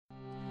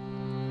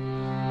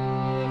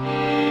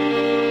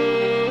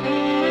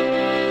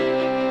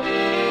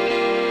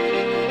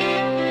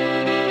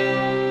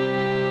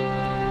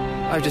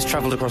I've just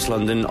travelled across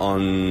London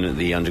on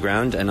the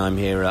Underground, and I'm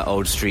here at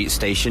Old Street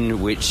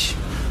Station, which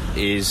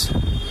is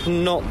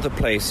not the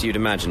place you'd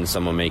imagine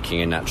someone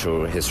making a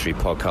natural history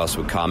podcast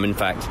would come. In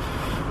fact,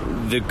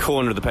 the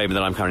corner of the pavement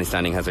that I'm currently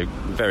standing has a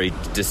very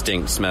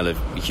distinct smell of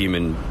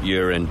human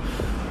urine,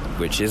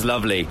 which is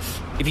lovely.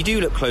 If you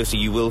do look closer,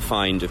 you will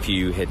find a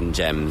few hidden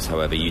gems.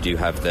 However, you do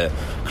have the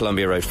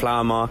Columbia Road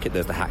Flower Market,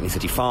 there's the Hackney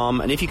City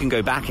Farm, and if you can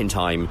go back in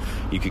time,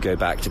 you could go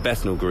back to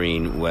Bethnal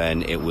Green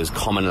when it was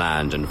common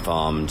land and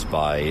farmed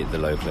by the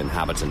local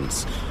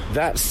inhabitants.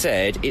 That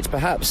said, it's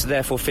perhaps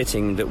therefore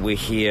fitting that we're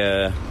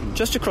here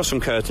just across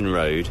from Curtain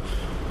Road,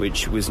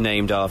 which was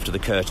named after the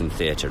Curtain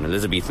Theatre, an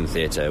Elizabethan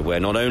theatre,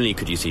 where not only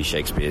could you see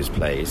Shakespeare's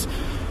plays,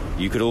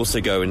 you could also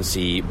go and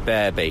see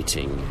bear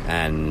baiting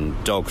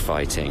and dog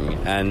fighting.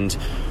 And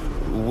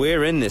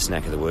we're in this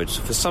neck of the woods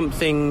for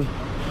something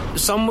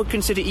some would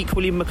consider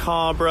equally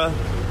macabre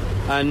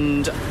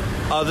and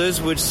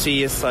others would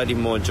see as slightly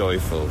more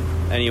joyful.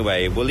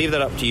 Anyway, we'll leave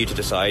that up to you to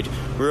decide.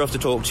 We're off to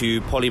talk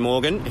to Polly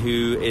Morgan,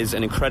 who is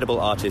an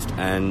incredible artist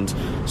and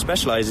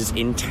specialises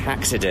in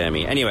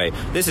taxidermy. Anyway,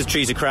 this is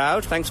Trees a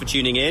Crowd. Thanks for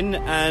tuning in,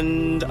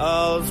 and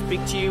I'll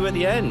speak to you at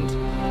the end.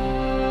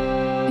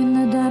 In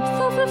the depth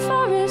of the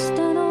forest,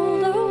 an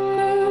old oak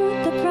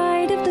grew, the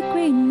pride of the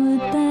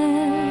greenwood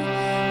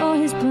there. O'er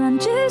his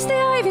branches the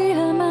ivy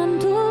her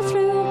mantle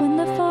threw, when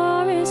the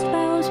forest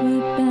boughs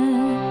were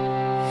bare.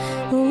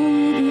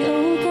 Oh, the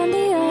oak and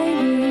the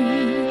ivy,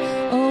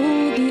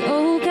 oh, the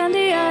oak and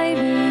the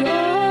ivy,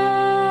 oh.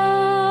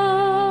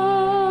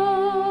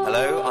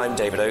 Hello, I'm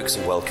David Oakes,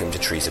 and welcome to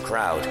Trees a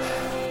Crowd.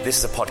 This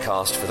is a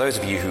podcast for those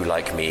of you who,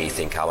 like me,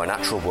 think our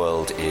natural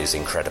world is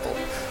incredible.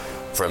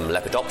 From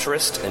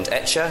lepidopterist and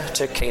etcher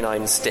to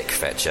canine stick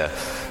fetcher,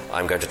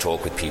 I'm going to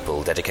talk with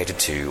people dedicated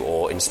to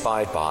or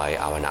inspired by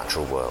our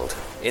natural world.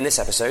 In this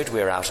episode,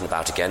 we're out and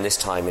about again, this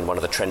time in one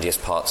of the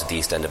trendiest parts of the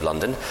East End of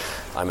London.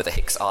 I'm at the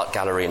Hicks Art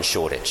Gallery in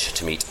Shoreditch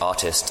to meet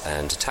artist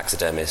and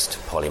taxidermist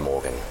Polly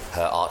Morgan.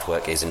 Her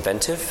artwork is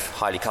inventive,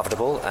 highly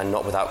covetable, and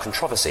not without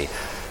controversy.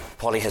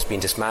 Polly has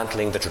been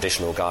dismantling the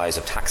traditional guise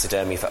of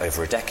taxidermy for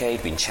over a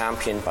decade, been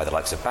championed by the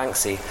likes of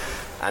Banksy,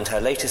 and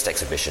her latest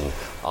exhibition,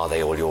 Are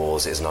They All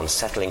Yours?, is an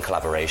unsettling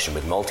collaboration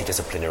with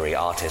multidisciplinary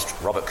artist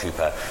Robert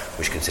Cooper,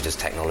 which considers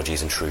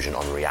technology's intrusion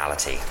on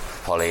reality.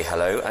 Polly,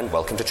 hello, and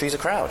welcome to Trees a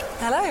Crowd.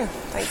 Hello,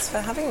 thanks for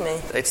having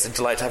me. It's a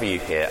delight to have you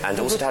here, and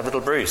also to have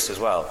little Bruce as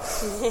well.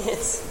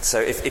 Yes.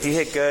 So if you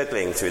hear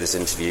gurgling through this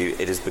interview,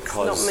 it is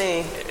because... Not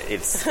me.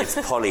 It's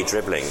Polly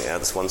dribbling.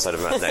 That's one side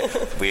of the mouth. No,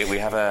 we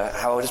have a...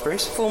 How old is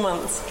Bruce? 4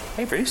 months.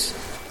 Hey, Bruce.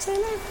 Say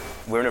hello.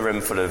 We're in a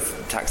room full of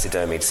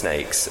taxidermied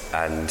snakes,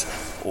 and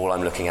all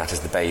I'm looking at is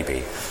the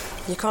baby.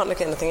 You can't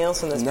look at anything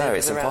else when there's babies No,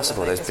 it's around,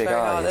 impossible. Those big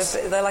eyes.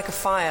 They're like a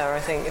fire, I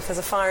think. If there's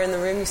a fire in the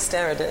room, you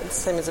stare at it. It's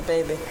the same as a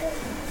baby.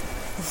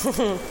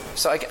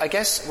 So I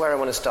guess where I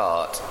want to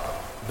start,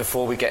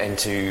 before we get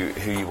into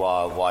who you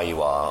are, why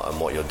you are, and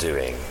what you're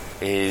doing,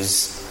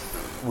 is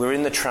we're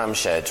in the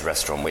Tramshed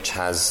restaurant, which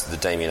has the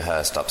Damien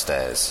Hirst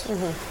upstairs.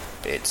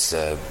 Mm-hmm. It's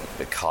a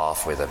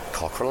calf with a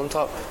cockerel on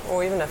top.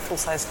 Or even a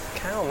full-size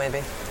cow,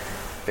 maybe.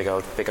 Big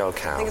old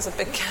cow. I think it's a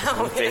big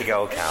cow. Big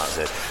old cow, is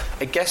it?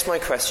 I guess my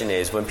question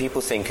is, when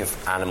people think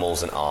of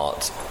animals and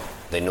art,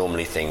 they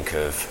normally think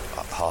of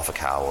half a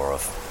cow or a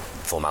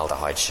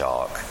formaldehyde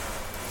shark.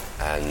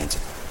 And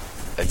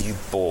are you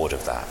bored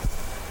of that?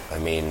 I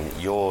mean,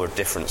 you're a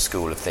different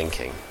school of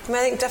thinking. I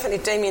think definitely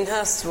Damien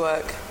Hirst's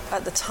work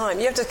at the time,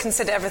 you have to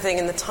consider everything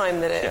in the time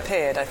that it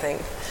appeared, I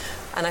think.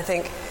 And I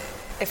think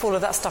if all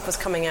of that stuff was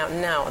coming out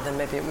now, then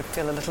maybe it would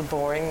feel a little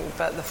boring,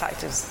 but the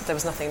fact is there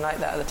was nothing like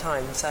that at the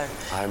time, so...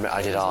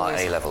 I did art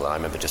A-level, and I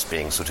remember just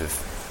being sort of...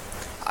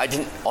 I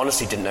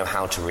honestly didn't know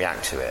how to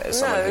react to it. As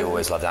someone who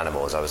always loved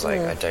animals, I was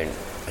like, I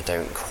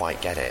don't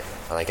quite get it.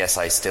 And I guess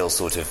I still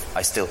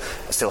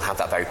have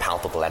that very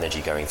palpable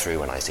energy going through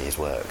when I see his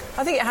work.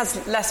 I think it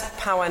has less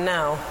power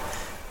now,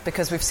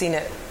 because we've seen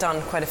it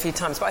done quite a few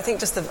times. But I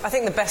think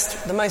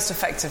the most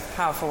effective,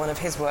 powerful one of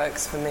his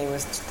works for me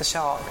was the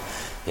shark.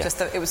 Yeah.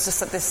 It was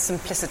just this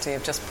simplicity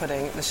of just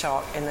putting the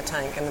shark in the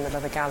tank in the middle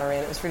of the gallery,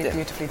 and it was really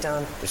beautifully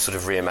done. It's sort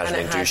of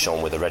reimagining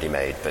Duchamp with a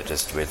ready-made, but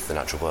just with the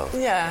natural world.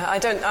 Yeah,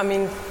 I've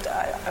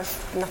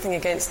nothing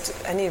against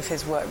any of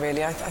his work,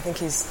 really. I think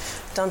he's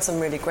done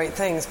some really great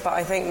things, but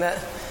I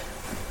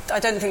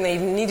don't think they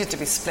even needed to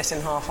be split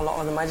in half, a lot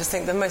of them. I just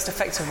think the most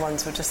effective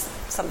ones were just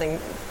something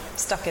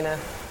stuck in a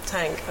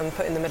tank and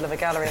put in the middle of a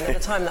gallery, and at the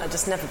time that had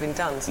just never been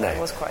done, so it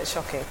was quite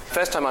shocking.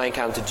 First time I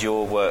encountered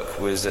your work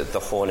was at the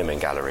Horniman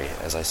Gallery,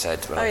 as I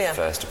said when I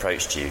first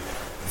approached you.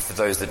 For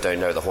those that don't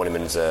know, the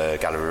Horniman's a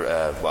gallery,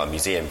 a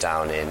museum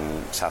down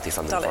in South East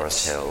London, Dulwich.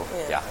 Forest Hill.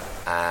 Yeah.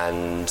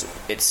 And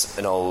it's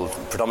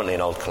predominantly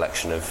an old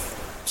collection of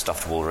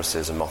stuffed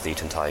walruses and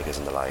moth-eaten tigers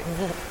and the like.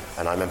 Mm-hmm.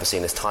 And I remember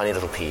seeing this tiny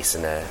little piece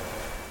in a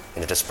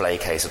display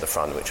case at the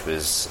front, which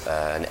was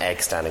an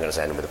egg standing on its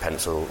end with a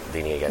pencil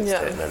leaning against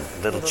it, and a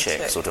little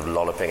chick sort of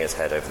lolloping its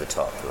head over the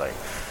top. Like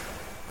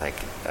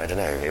I don't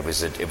know. It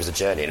was a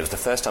journey. And it was the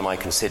first time I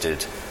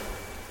considered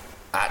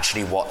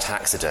actually what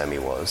taxidermy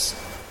was,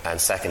 and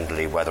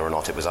secondly, whether or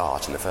not it was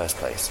art in the first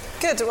place.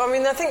 Good. Well, I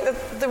mean, I think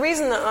the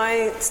reason that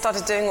I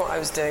started doing what I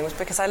was doing was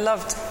because I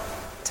loved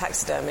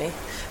taxidermy,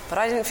 but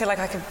I didn't feel like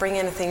I could bring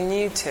anything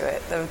new to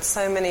it. There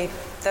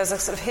was a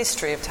sort of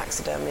history of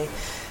taxidermy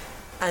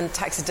and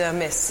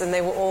taxidermists, and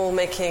they were all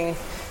making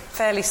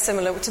fairly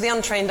similar, to the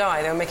untrained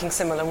eye, they were making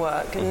similar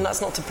work, and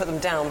that's not to put them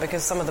down,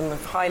 because some of them are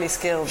highly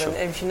skilled, and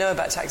if you know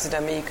about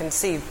taxidermy, you can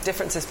see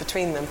differences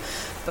between them.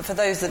 But for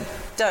those that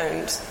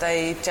don't,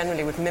 they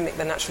generally would mimic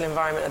the natural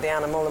environment of the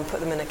animal and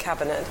put them in a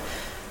cabinet,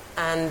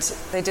 and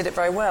they did it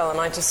very well, and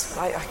I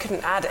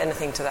couldn't add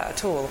anything to that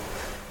at all.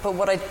 But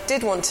what I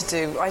did want to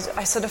do, I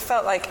sort of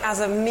felt like as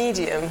a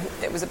medium,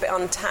 it was a bit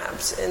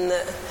untapped in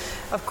that,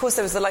 of course,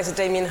 there was the likes of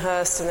Damien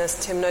Hirst, and there's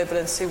Tim Noble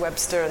and Sue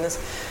Webster, and there's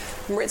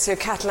Maurizio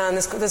Catalan.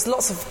 There's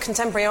lots of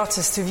contemporary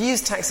artists who've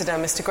used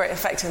taxidermists to great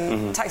effect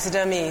and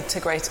taxidermy to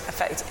great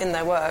effect in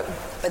their work,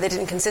 but they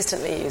didn't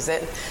consistently use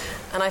it.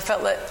 And I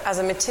felt that as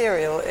a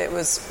material, it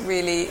was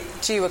really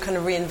due a kind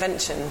of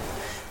reinvention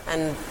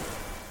and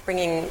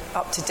bringing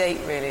up to date,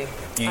 really.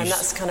 And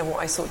that's kind of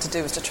what I sought to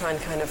do, was to try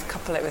and kind of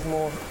couple it with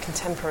more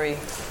contemporary.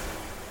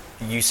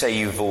 You say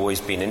you've always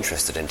been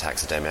interested in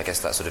taxidermy. I guess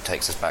that sort of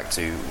takes us back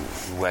to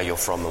where you're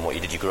from and what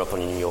you did. You grew up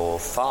on your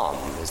farm,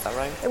 is that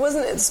right? It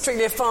wasn't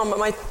strictly a farm, but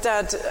my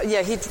dad,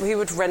 he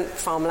would rent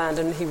farmland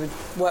and he would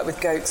work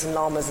with goats and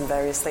llamas and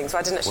various things. So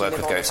I didn't actually work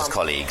with goats as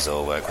colleagues,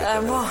 or work with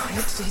them? Well,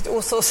 he'd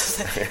all sorts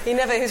of things. He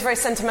was very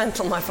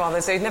sentimental, my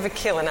father, so he'd never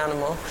kill an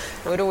animal.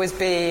 It would always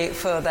be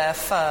for their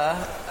fur.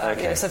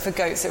 So for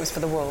goats, it was for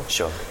the wool.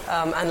 Sure.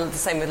 And the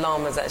same with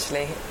llamas,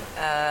 actually.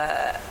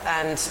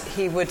 And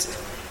he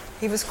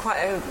was quite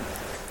an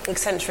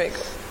eccentric,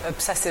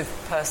 obsessive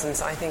person,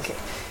 so I think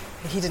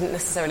he didn't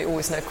necessarily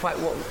always know quite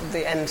what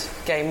the end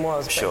game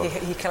was, but sure.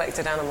 he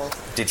collected animals.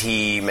 Did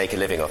he make a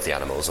living off the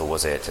animals, or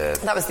was it...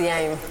 That was the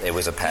aim. It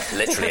was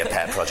literally a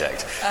pet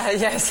project?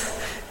 Yes.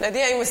 No, the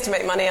aim was to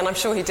make money, and I'm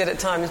sure he did at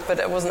times, but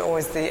it wasn't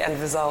always the end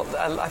result.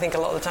 I think a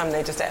lot of the time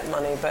they just ate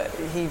money, but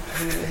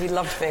he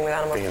loved being with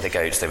animals. Bringing the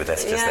goats, they were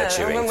just there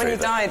chewing when he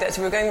them. died,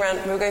 actually, we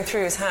were going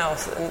through his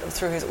house and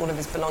through all of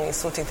his belongings,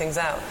 sorting things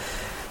out.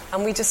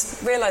 And we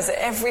just realised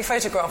that every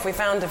photograph we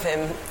found of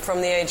him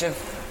from the age of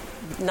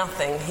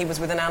nothing, he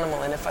was with an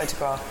animal in a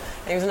photograph.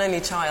 And he was an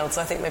only child,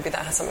 so I think maybe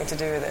that has something to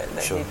do with it,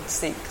 that sure. he'd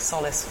seek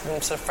solace from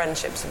sort of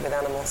friendships with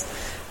animals.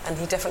 And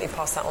he definitely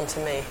passed that on to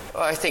me.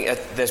 Well, I think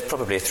there's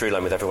probably a through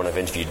line with everyone I've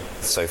interviewed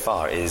so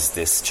far, is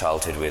this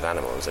childhood with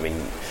animals. I mean,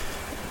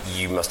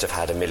 you must have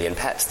had a million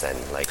pets then,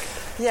 like...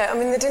 Yeah, I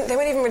mean, they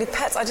weren't even really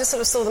pets. I just sort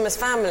of saw them as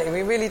family.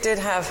 We really did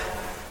have...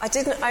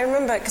 I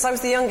remember, because I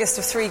was the youngest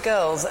of 3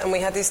 girls, and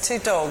we had these 2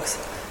 dogs,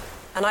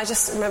 and I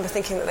just remember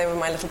thinking that they were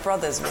my little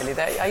brothers, really.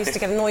 I used to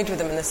get annoyed with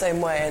them in the same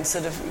way and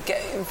sort of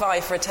vie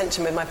for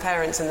attention with my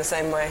parents in the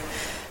same way.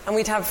 And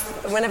we'd have,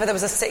 whenever there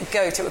was a sick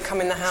goat, it would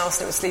come in the house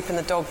and it would sleep in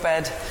the dog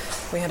bed.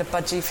 We had a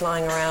budgie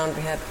flying around,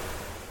 we had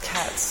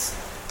cats,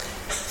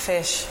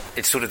 fish.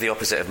 It's sort of the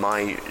opposite of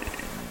my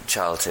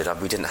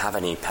childhood. We didn't have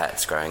any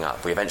pets growing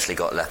up. We eventually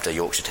got left a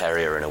Yorkshire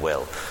Terrier and a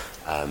Will.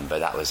 But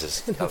that was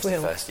the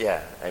first.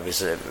 Yeah, it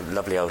was a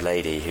lovely old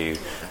lady who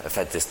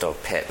fed this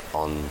dog Pip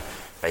on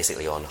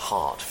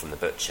heart from the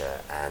butcher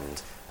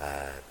and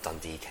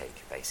Dundee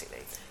cake,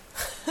 basically.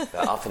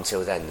 But up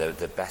until then,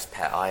 the best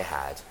pet I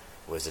had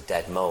was a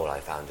dead mole I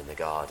found in the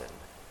garden,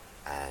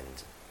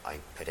 and I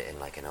put it in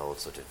like an old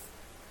sort of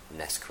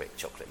Nesquik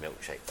chocolate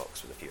milkshake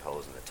box with a few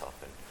holes in the top,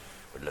 and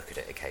would look at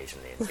it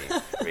occasionally and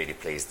be really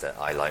pleased that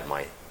I, like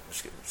my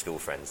school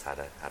friends, had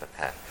a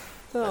pet.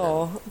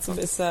 Oh, it's a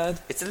bit sad.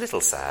 It's a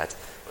little sad,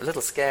 a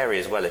little scary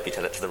as well if you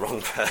tell it to the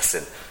wrong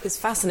person. It's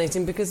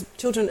fascinating because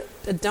children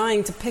are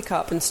dying to pick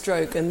up and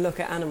stroke and look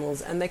at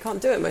animals, and they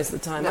can't do it most of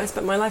the time. No. I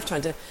spent my life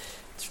trying to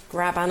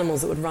grab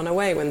animals that would run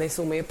away when they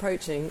saw me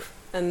approaching.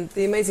 And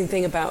the amazing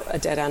thing about a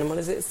dead animal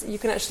is you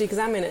can actually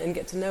examine it and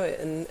get to know it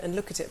and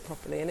look at it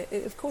properly.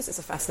 And of course it's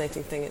a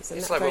fascinating thing. It's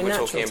like what we were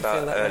talking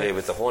about earlier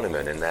with the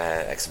Horniman in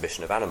their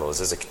exhibition of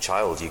animals. As a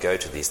child, you go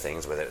to these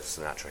things, whether it's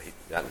the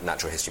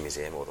Natural History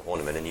Museum or the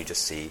Horniman, and you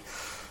just see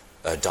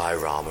a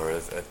diorama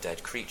of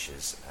dead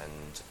creatures,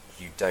 and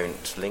you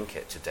don't link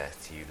it to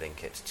death, you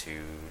link it to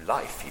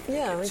life, you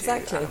link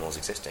it to animals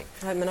existing.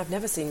 I mean, I've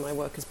never seen my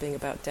work as being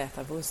about death.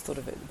 I've always thought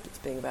of it as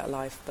being about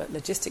life, but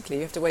logistically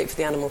you have to wait for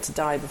the animal to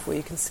die before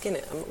you can skin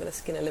it. I'm not going to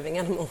skin a living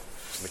animal.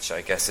 Which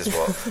I guess is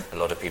what a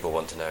lot of people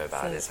want to know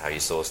about, is how you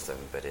source them,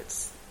 but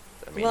it's...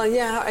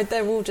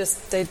 they're all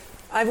just...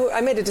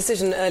 I made a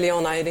decision early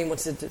on. I only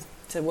wanted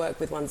to work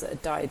with ones that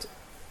had died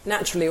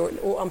naturally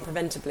or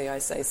unpreventably, I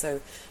say.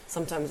 So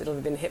sometimes it'll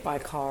have been hit by a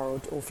car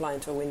or fly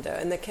into a window.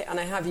 And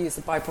I have used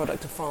the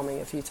byproduct of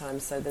farming a few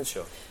times. So there's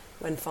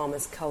when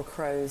farmers cull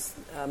crows,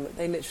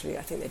 they literally,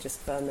 I think they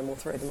just burn them or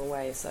throw them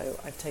away. So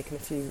I've taken a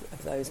few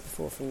of those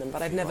before from them.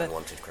 But I've never...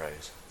 unwanted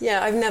crows.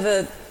 Yeah, I've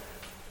never...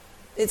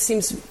 It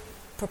seems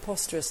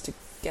preposterous to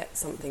get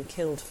something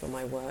killed for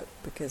my work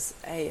because,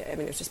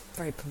 it's just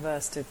very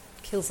perverse to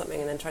kill something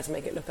and then try to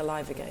make it look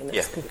alive again.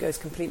 That goes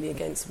completely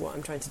against what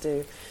I'm trying to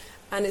do.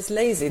 And it's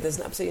lazy. There's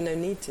absolutely no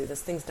need to.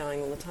 There's things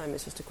dying all the time.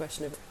 It's just a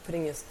question of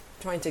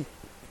trying to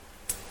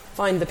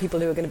find the people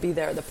who are going to be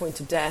there at the point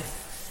of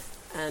death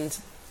and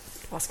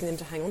asking them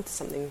to hang on to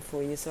something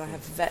for you. So I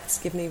have vets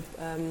give me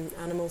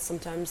animals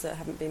sometimes that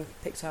haven't been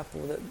picked up,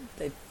 or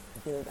that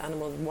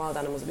wild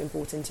animals have been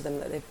brought into them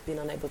that they've been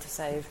unable to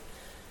save.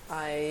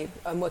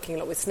 I'm working a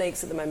lot with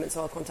snakes at the moment,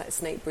 so I'll contact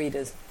snake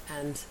breeders,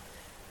 and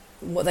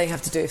what they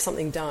have to do if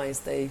something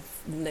dies, they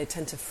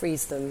tend to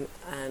freeze them,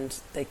 and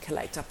they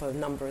collect up a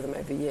number of them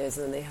over years,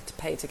 and then they have to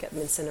pay to get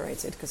them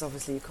incinerated, because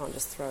obviously you can't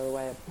just throw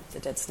away the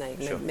dead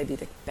snake. Sure. Maybe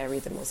they bury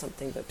them or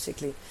something, but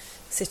particularly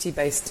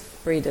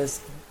city-based breeders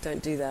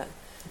don't do that.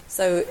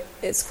 So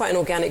it's quite an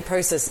organic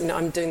process.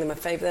 I'm doing them a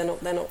favour.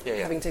 They're not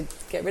having to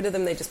get rid of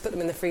them. They just put them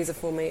in the freezer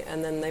for me,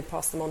 and then they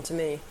pass them on to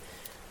me.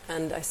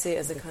 And I see it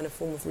as a kind of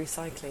form of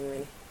recycling,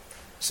 really.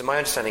 So my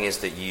understanding is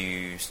that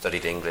you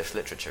studied English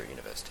literature at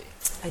university.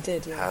 I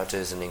did, yeah. How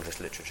does an English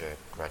literature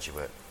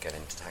graduate get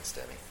into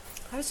taxidermy?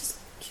 I was just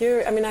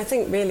curious. I mean, I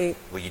think really...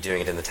 Were you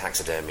doing it in the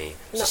taxidermy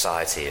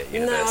society at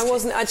university? No, I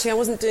wasn't. Actually, I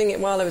wasn't doing it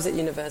while I was at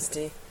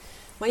university.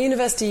 My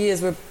university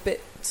years were a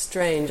bit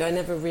strange. I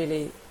never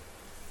really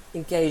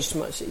engaged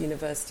much at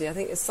university. I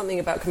think it's something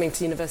about coming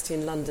to university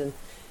in London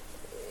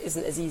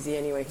isn't as easy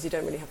anyway, because you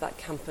don't really have that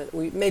campus.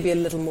 Maybe a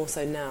little more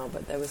so now,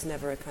 but there was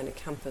never a kind of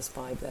campus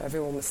vibe there.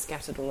 Everyone was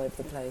scattered all over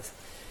the place.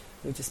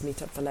 We'd just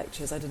meet up for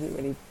lectures. I didn't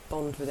really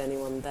bond with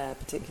anyone there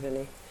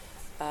particularly.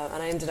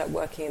 And I ended up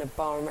working in a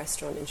bar and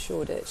restaurant in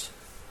Shoreditch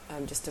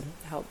just to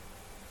help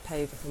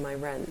pay for my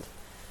rent.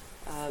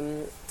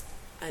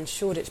 And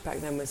Shoreditch back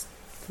then was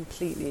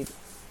completely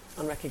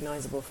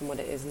unrecognisable from what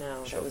it is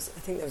now. Sure. I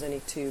think there was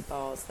only 2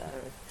 bars there.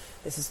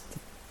 This is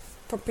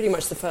pretty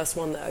much the first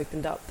one that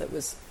opened up that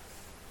was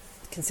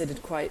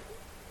considered quite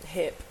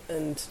hip,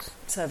 and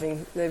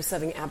they were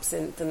serving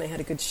absinthe, and they had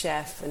a good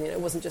chef, and it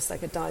wasn't just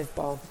like a dive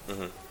bar.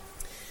 Mm-hmm.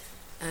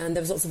 And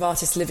there was lots of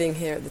artists living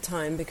here at the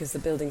time because the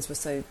buildings were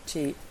so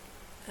cheap,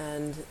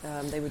 and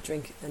they would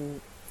drink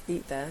and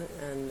eat there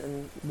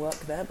and work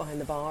there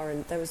behind the bar,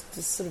 and there was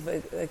just sort of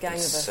a gang of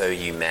us. So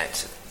you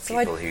met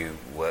people who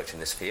worked in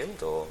this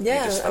field, or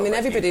yeah, I mean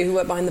everybody who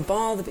worked behind the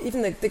bar,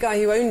 even the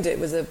guy who owned it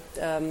was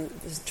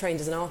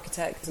trained as an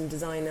architect and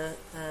designer,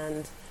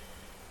 and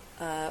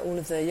all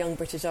of the young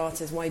British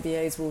artists,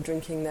 YBAs, were all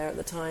drinking there at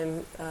the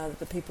time.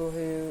 The people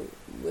who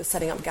were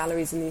setting up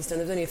galleries in the East End.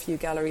 There was only a few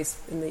galleries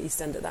in the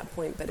East End at that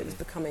point, but it was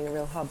becoming a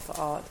real hub for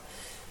art.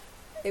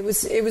 It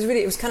was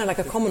kind of like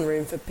a common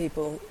room for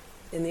people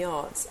in the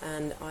arts,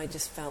 and I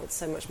just felt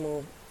so much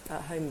more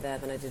at home there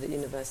than I did at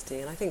university.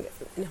 And I think,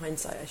 in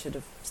hindsight, I should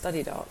have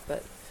studied art,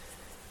 but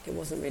it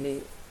wasn't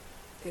really.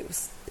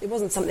 It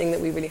wasn't something that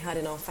we really had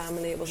in our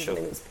family. It wasn't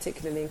something that was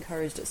particularly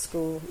encouraged at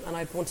school. And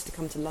I wanted to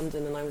come to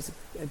London, and I was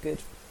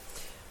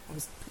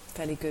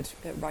fairly good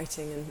at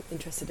writing and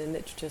interested in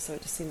literature, so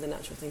it just seemed the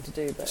natural thing to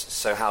do. But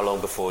so how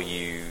long before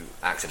you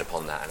acted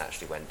upon that and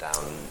actually went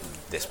down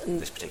this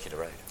particular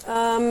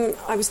road?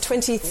 I was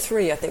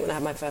 23, I think, when I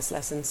had my first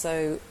lesson.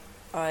 So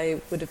I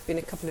would have been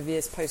a couple of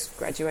years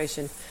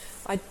post-graduation.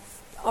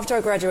 After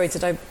I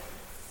graduated,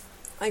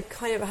 I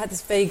kind of had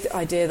this vague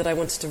idea that I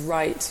wanted to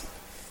write.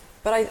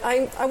 But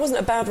I wasn't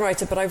a bad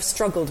writer, but I've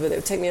struggled with it. It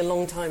would take me a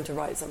long time to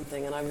write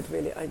something, and I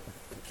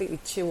completely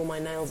chew all my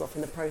nails off in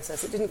the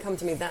process. It didn't come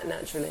to me that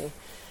naturally.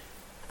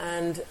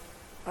 And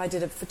I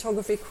did a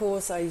photography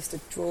course. I used to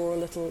draw a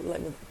little,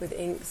 like with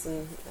inks,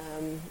 and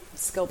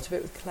sculpt a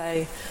bit with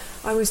clay.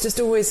 I was just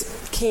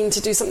always keen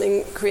to do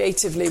something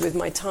creatively with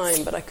my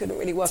time, but I couldn't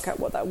really work out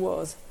what that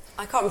was.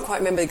 I can't quite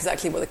remember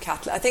exactly what the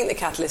catalyst... I think the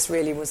catalyst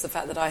really was the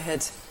fact that I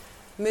had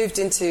moved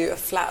into a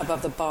flat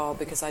above the bar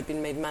because I'd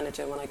been made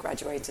manager when I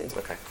graduated.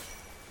 Okay.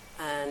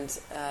 And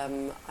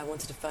I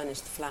wanted to furnish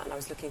the flat, and I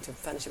was looking to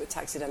furnish it with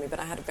taxidermy, but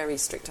I had a very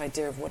strict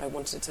idea of what I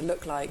wanted it to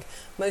look like.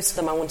 Most of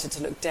them I wanted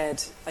to look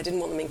dead. I didn't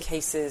want them in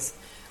cases.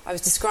 I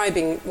was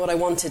describing what I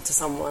wanted to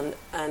someone,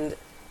 and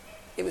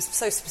it was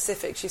so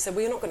specific. She said,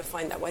 well, you're not going to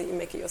find that. Why don't you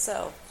make it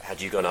yourself?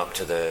 Had you gone up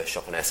to the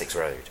shop on Essex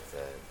Road?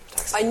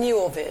 I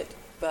knew of it,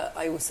 but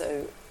I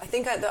also... I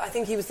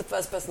think he was the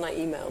first person I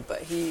emailed,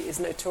 but he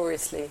is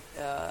notoriously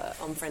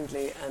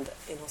unfriendly and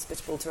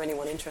inhospitable to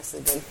anyone interested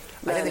in...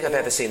 I don't think I've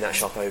ever seen that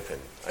shop open.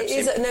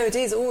 It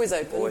is always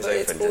open,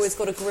 it's always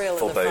got a grill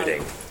in the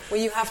front.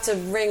 Well, you have to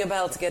ring a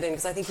bell to get in,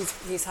 because I think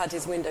he's had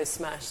his windows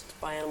smashed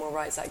by animal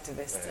rights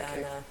activists.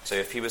 Okay. So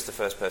if he was the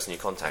first person you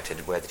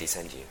contacted, where did he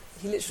send you?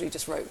 He literally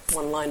just wrote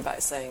one line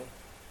back saying...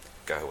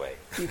 Go away.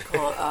 You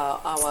can't...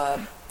 our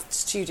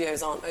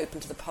studios aren't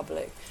open to the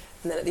public.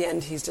 And then at the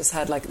end, he's just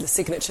had, like, the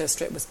signature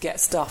strip was "get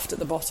stuffed" at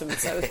the bottom,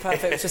 so it was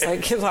perfect. It was just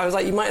like, I was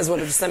like, you might as well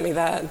have just sent me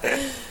that.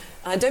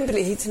 I don't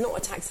believe he's not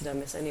a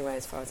taxidermist anyway,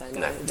 as far as I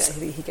know. No.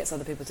 He gets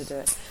other people to do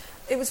it.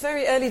 It was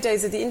very early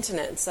days of the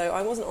internet, so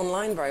I wasn't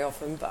online very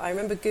often, but I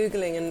remember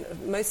Googling,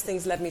 and most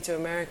things led me to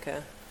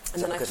America.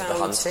 And then I found of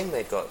the hunting,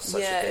 they've got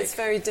such a big... it's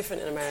very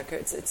different in America.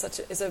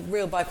 It's a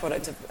real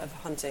byproduct of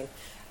hunting,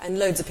 and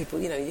loads of people.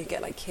 You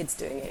get like kids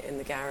doing it in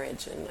the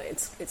garage, and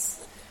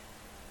it's.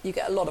 You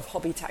get a lot of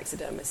hobby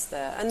taxidermists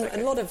there, and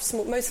a lot of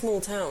most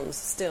small towns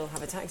still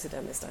have a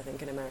taxidermist, I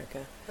think, in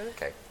America.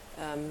 Okay.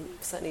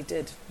 Certainly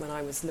did when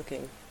I was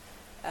looking.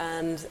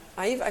 And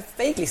I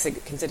vaguely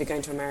considered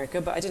going to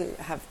America, but I didn't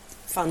have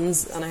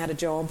funds and I had a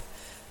job.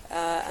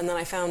 And then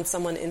I found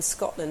someone in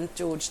Scotland,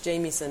 George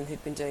Jamieson,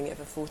 who'd been doing it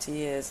for 40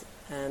 years,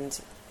 and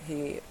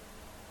he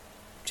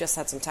just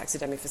had some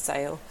taxidermy for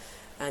sale,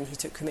 and he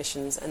took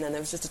commissions. And then there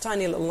was just a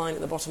tiny little line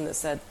at the bottom that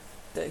said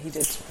that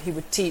he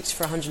would teach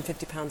for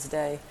 £150 a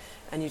day,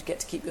 and you'd get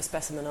to keep your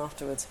specimen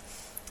afterwards.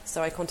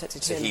 So I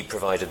contacted him. So he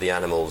provided the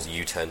animals,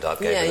 you turned up,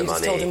 gave him the money. Yeah, you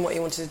just told him what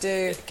you wanted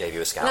to do. Gave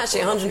you a scalpel. And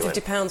actually,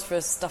 £150 for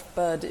a stuffed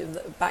bird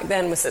back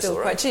then was still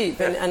quite cheap,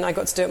 yeah. and I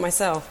got to do it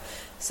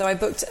myself. So I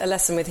booked a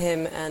lesson with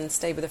him and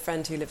stayed with a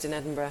friend who lived in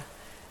Edinburgh.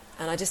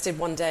 And I just did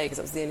one day because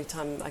that was the only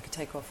time I could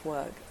take off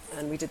work.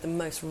 And we did the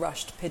most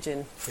rushed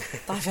pigeon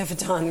that I've ever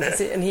done.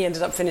 And he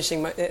ended up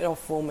finishing it off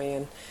for me,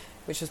 and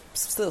which was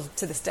still,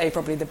 to this day,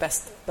 probably the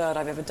best bird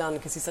I've ever done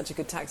because he's such a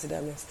good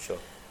taxidermist. Sure.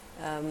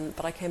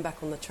 But I came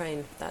back on the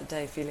train that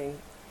day feeling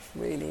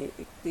really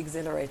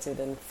exhilarated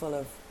and full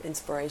of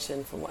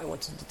inspiration from what I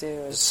wanted to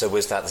do. So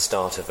was that the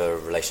start of a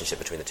relationship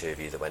between the two of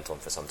you that went on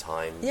for some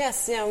time?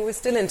 Yes, yeah, we're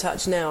still in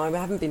touch now. I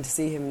haven't been to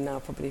see him now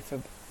probably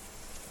for,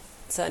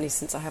 certainly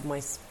since I had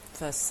my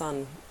first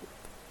son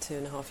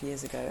 2.5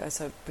 years ago.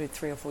 So probably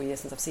 3 or 4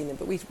 years since I've seen him,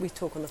 but we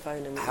talk on the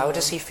phone. And how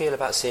does he feel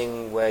about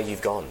seeing where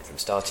you've gone, from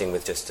starting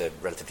with just a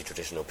relatively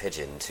traditional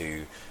pigeon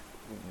to,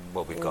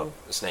 well, we've got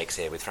snakes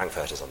here with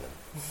frankfurters on them?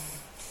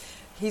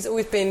 He's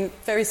always been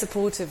very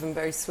supportive and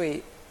very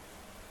sweet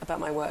about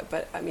my work,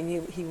 but I mean,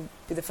 he would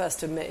be the first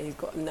to admit he's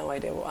got no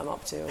idea what I'm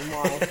up to and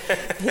why.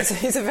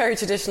 he's a very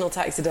traditional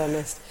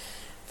taxidermist.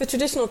 For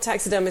traditional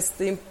taxidermists,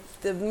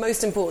 the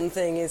most important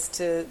thing is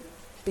to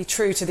be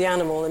true to the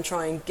animal and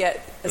try and get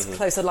as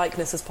close a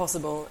likeness as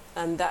possible,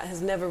 and that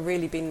has never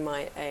really been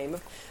my aim.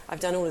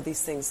 I've done all of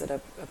these things that are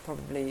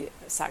probably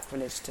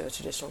sacrilege to a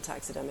traditional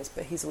taxidermist,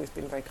 but he's always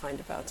been very kind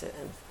about it.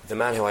 And the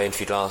man who I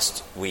interviewed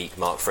last week,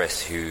 Mark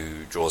Frith,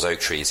 who draws oak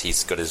trees,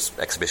 he's got his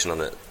exhibition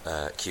on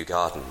at Kew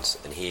Gardens,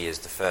 and he is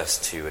the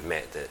first to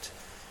admit that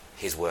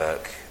his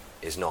work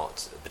is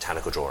not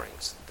botanical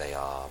drawings. They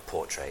are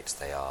portraits,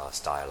 they are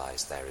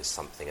stylized, there is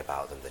something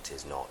about them that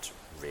is not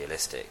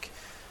realistic.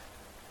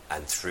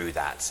 And through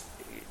that,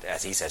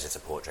 as he says, it's a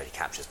portrait, he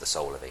captures the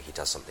soul of it, he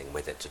does something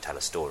with it to tell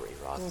a story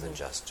rather than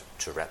just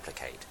to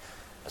replicate.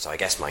 So I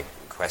guess my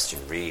question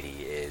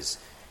really is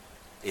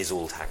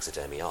all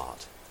taxidermy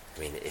art? I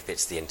mean, if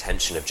it's the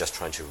intention of just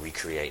trying to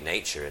recreate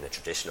nature in a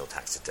traditional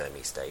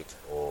taxidermy state,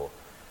 or...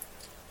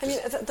 I mean,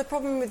 the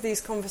problem with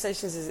these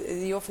conversations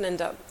is you often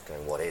end up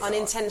going, what is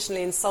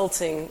unintentionally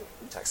insulting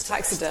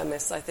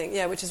taxidermists, I think.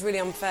 Yeah, which is really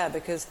unfair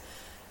because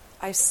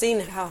I've seen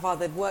how hard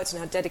they've worked and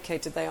how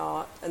dedicated they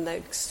are, and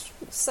they're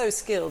so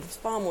skilled,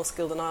 far more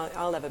skilled than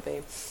I'll ever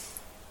be.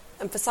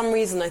 And for some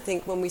reason, I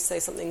think when we say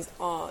something's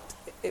art,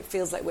 it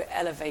feels like we're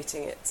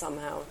elevating it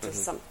somehow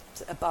to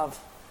above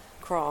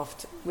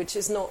craft, which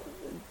is not.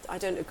 I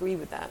don't agree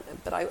with that.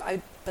 But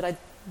I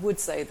would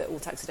say that all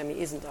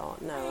taxidermy isn't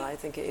art. No, I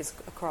think it is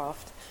a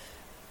craft,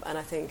 and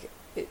I think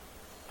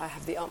I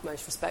have the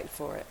utmost respect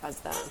for it as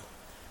that.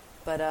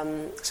 But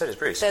so does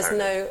Bruce. There's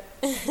apparently.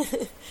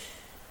 no.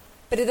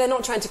 But they're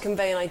not trying to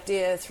convey an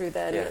idea through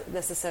there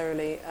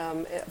necessarily.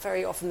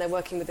 Very often they're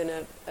working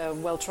within a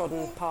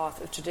well-trodden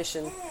path of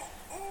tradition,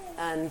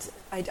 and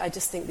I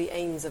just think the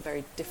aims are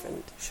very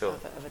different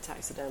of a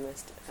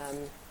taxidermist,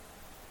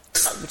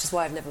 which is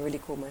why I've never really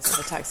called myself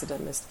a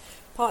taxidermist,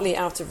 partly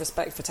out of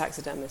respect for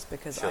taxidermists,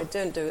 because I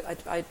don't do.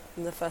 I'm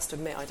the first to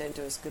admit I don't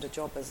do as good a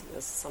job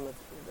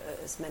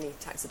as many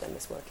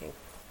taxidermists working.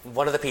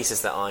 One of the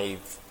pieces that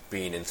I've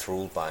been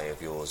enthralled by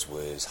of yours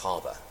was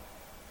Harbour,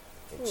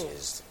 which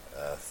is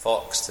a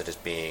fox that is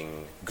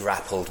being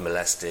grappled,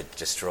 molested,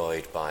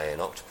 destroyed by an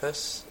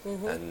octopus,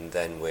 and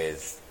then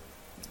with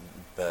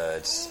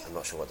birds. I'm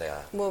not sure what they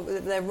are. Well,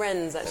 they're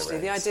wrens, actually.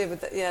 They're wrens. The idea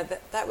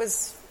with that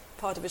was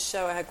part of a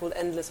show I had called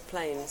Endless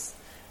Plains,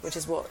 which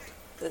is what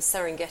the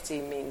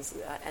Serengeti means,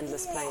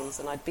 endless plains,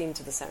 and I'd been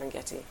to the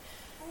Serengeti.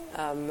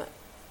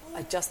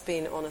 I'd just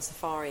been on a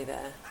safari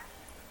there,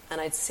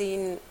 and I'd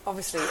seen,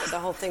 obviously, the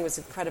whole thing was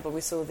incredible.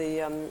 We saw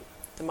the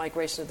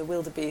migration of the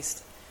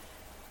wildebeest.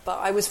 But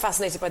I was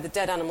fascinated by the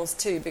dead animals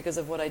too because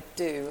of what I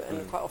do,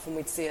 and quite often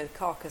we'd see a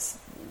carcass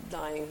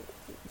lying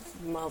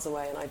miles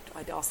away, and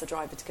I'd ask the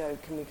driver to go,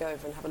 can we go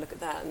over and have a look at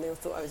that? And they all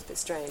thought I was a bit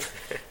strange.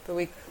 But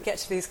we get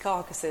to these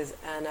carcasses,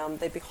 and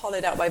they'd be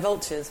hollowed out by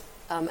vultures,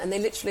 and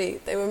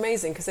they were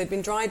amazing because they'd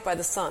been dried by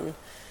the sun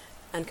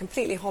and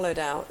completely hollowed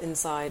out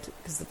inside,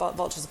 because the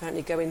vultures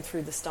apparently go in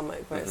through the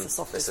stomach where it's the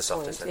softest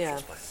point. Yeah.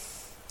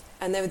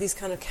 And there were these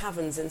kind of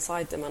caverns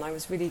inside them, and I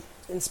was really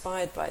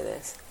inspired by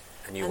this.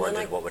 And you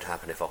wondered what would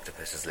happen if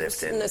octopuses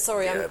lived in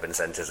urban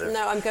centres of...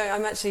 No, I'm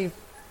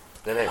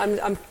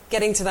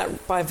getting to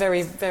that by a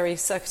very, very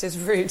circuitous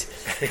route.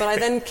 But I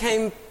then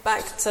came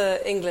back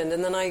to England,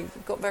 and then I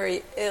got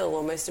very ill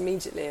almost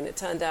immediately, and it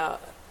turned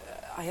out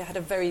I had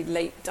a very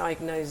late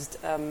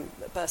diagnosed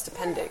burst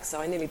appendix,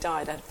 so I nearly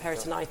died. I had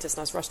peritonitis, and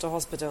I was rushed to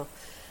hospital.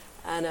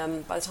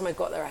 And by the time I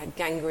got there, I had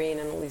gangrene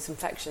and all these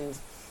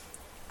infections.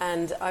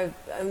 And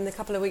in the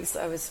couple of weeks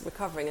that I was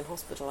recovering in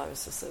hospital, I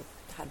was just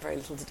had very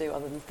little to do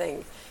other than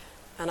think.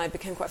 And I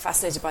became quite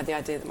fascinated by the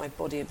idea that my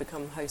body had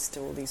become host to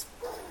all these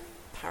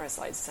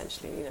parasites,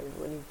 essentially. You know,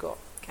 when you've got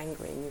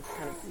gangrene,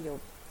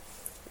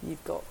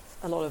 you've got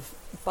a lot of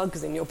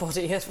bugs in your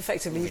body.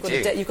 Effectively,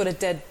 you've got a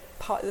dead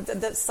part.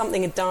 That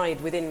something had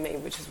died within me,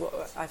 which is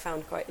what I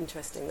found quite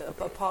interesting. That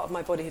a part of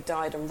my body had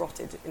died and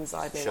rotted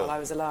inside me while I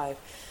was alive.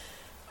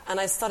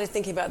 And I started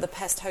thinking about the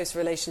pest-host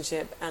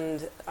relationship,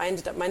 and I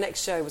ended up. My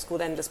next show was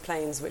called Endless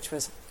Plains, which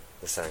was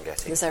the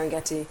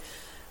Serengeti,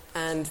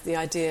 and the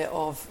idea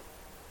of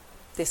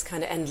this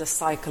kind of endless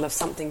cycle of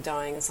something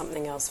dying and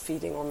something else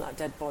feeding on that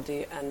dead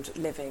body and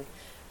living.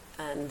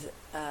 And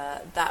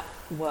that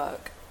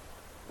work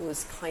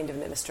was kind of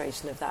an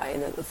illustration of that,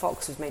 in that the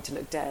fox was made to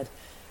look dead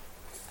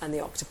and the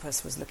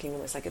octopus was looking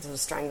almost like it sort of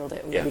strangled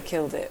it and really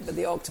killed it. But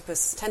the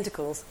octopus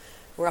tentacles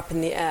were up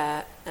in the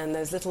air, and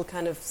those little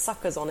kind of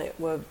suckers on it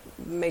were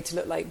made to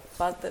look like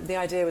buds. The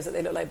idea was that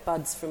they looked like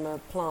buds from a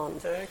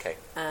plant. Okay.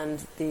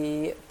 And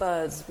the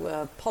birds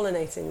were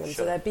pollinating them,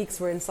 so their beaks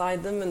were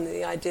inside them, and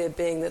the idea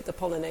being that the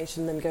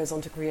pollination then goes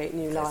on to create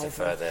new life. There's a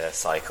further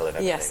cycle of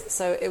everything. Yes,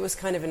 so it was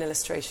kind of an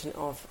illustration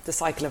of the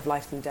cycle of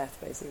life and death,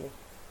 basically.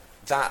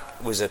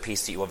 That was a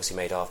piece that you obviously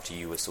made after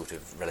you were sort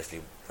of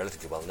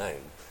relatively well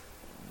known.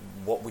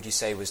 What would you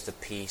say was the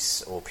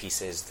piece or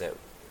pieces that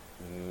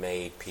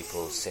made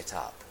people sit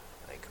up?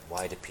 Like,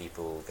 why did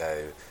people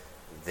go,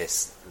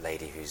 this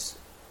lady who's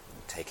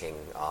taking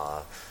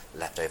our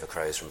leftover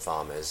crows from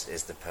farmers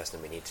is the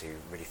person that we need to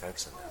really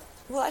focus on?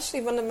 Well,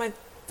 actually, one of my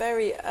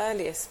very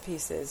earliest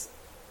pieces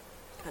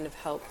kind of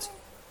helped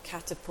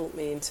catapult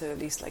me into at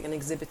least like an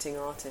exhibiting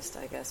artist,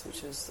 I guess,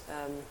 which was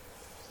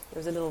there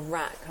was a little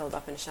rack held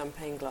up in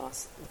champagne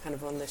glass, kind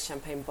of on the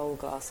champagne bowl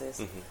glasses.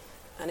 Mm-hmm.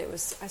 And it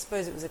was, I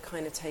suppose it was a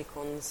kind of take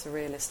on the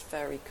surrealist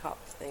fairy cup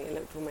thing. It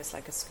looked almost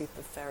like a scoop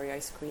of fairy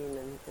ice cream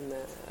in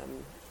the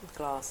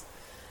glass.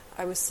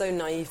 I was so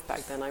naive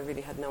back then, I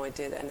really had no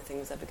idea that anything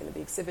was ever going to be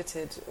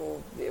exhibited,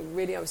 or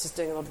really I was just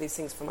doing a lot of these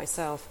things for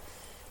myself.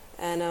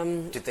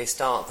 And did they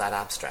start that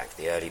abstract,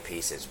 the early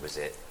pieces?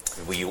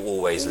 Were you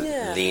always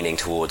leaning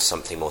towards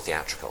something more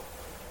theatrical?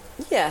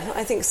 Yeah,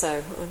 I think so.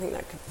 I think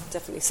that could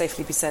definitely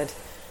safely be said.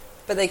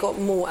 But they got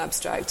more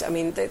abstract. I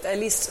mean, at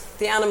least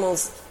the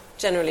animals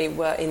generally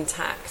were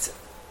intact,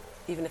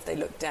 even if they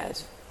looked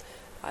dead.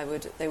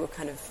 They were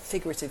kind of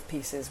figurative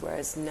pieces,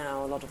 whereas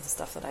now a lot of the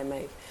stuff that I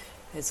make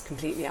is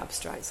completely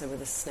abstract. So with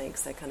the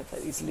snakes, they're kind of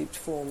like these looped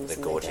forms.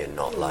 The Gordian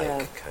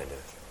knot-like kind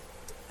of.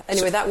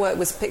 Anyway, that work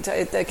was picked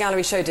up. The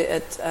gallery showed it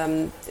at.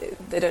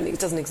 It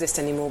doesn't exist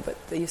anymore, but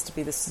there used to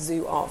be this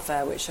zoo art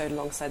fair which showed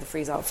alongside the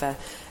Frieze Art Fair,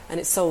 and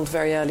it sold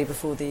very early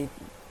before the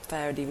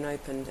fair had even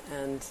opened,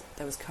 and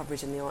there was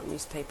coverage in the art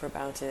newspaper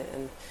about it,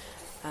 and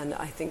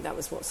I think that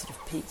was what sort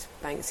of piqued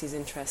Banksy's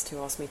interest,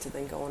 who asked me to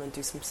then go on and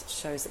do some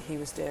shows that he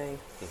was doing.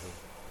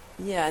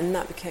 Mm-hmm. Yeah, and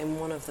that became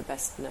one of the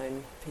best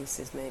known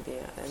pieces, maybe.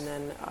 And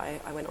then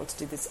I went on to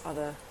do these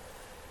other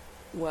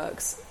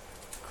works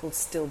called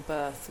Still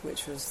Birth,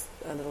 which was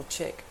a little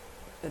chick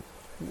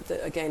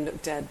that again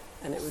looked dead,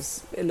 and it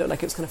looked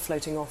like it was kind of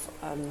floating off,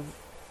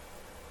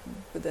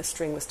 but the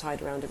string was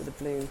tied around it with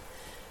a balloon,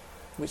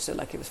 which looked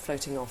like it was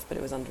floating off, but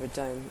it was under a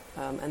dome,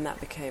 and that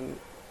became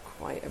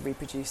quite a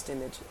reproduced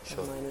image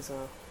of mine as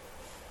well.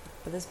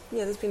 But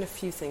there's been a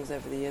few things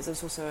over the years. There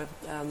was also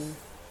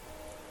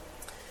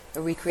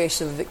a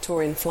recreation of a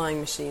Victorian flying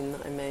machine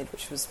that I made,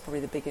 which was probably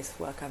the biggest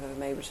work I've ever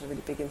made, which is a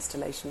really big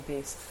installation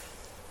piece.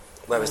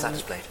 Where was that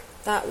displayed?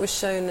 That was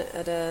shown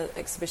at an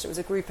exhibition. It was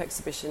a group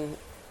exhibition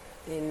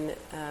in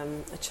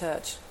a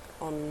church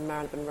on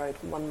Marylebone Road,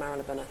 1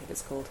 Marylebone I think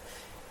it's called.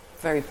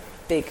 Very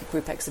big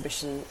group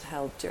exhibition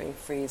held during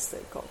Frieze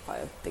that got quite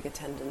a big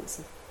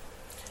attendance.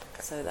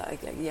 So that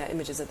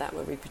images of that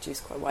were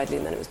reproduced quite widely,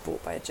 and then it was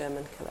bought by a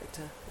German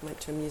collector. I went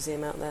to a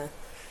museum out there.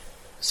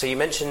 So you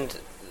mentioned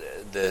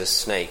the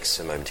snakes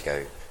a moment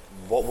ago.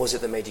 What was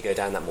it that made you go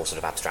down that more sort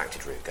of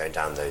abstracted route, going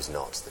down those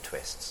knots, the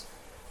twists?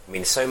 I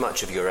mean, so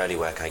much of your early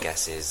work, I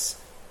guess, is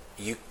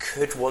you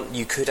could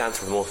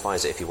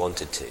anthropomorphise it if you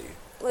wanted to.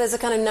 Well, there's a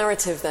kind of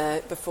narrative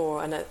there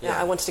before, and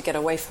I wanted to get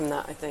away from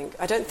that, I think.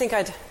 I don't think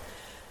I'd...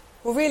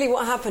 Well, really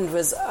what happened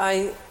was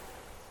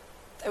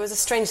there was a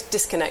strange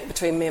disconnect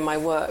between me and my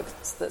work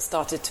that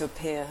started to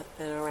appear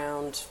in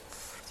around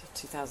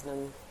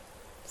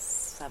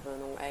 2007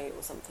 or 8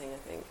 or something, I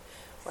think,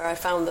 where I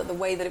found that the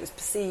way that it was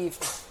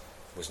perceived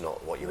was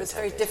not what you intended. It was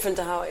very different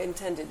to how it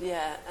intended,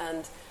 yeah.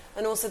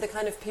 And also the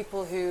kind of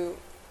people who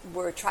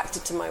were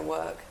attracted to my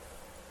work.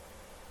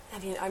 I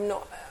mean, I'm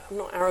not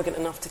arrogant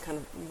enough to kind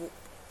of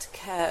to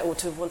care or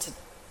to want to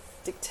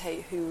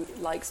dictate who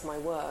likes my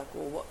work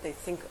or what they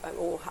think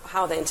or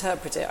how they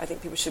interpret it. I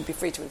think people should be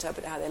free to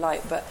interpret it how they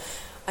like. But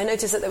I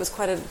noticed that there was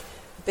quite a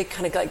big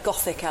kind of like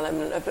gothic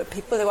element of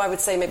people who I would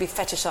say maybe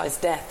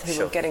fetishised death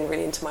who were getting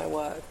really into my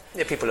work.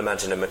 Yeah, people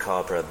imagine a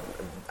macabre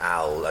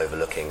owl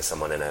overlooking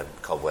someone in a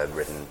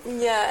cobweb-ridden...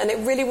 Yeah, and it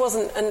really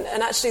wasn't...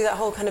 And actually that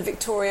whole kind of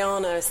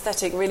Victoriana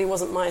aesthetic really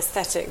wasn't my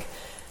aesthetic.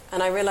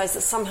 And I realised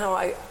that somehow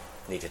I...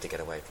 needed to get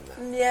away from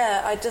that.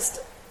 Yeah,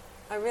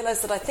 I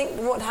realised that I think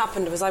what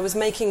happened was I was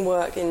making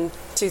work in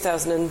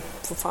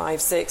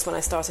 2005-06 when I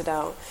started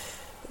out.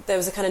 There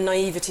was a kind of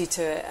naivety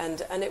to it,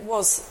 and I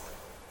was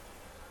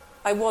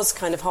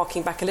kind of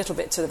harking back a little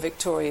bit to the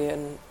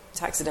Victorian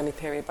taxidermy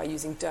period by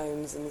using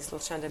domes and these little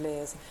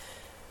chandeliers,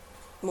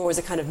 more as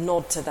a kind of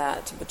nod to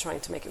that, but trying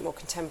to make it more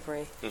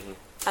contemporary. Mm-hmm.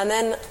 And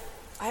then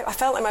I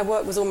felt like my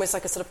work was almost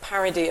like a sort of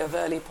parody of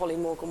early Polly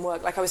Morgan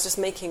work, like I was just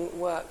making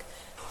work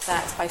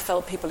that I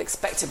felt people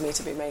expected me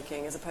to be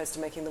making, as opposed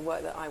to making the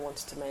work that I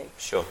wanted to make.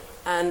 Sure.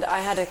 And I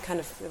had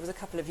there was a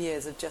couple of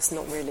years of just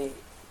not really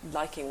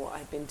liking what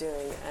I'd been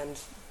doing and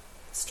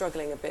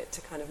struggling a bit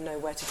to kind of know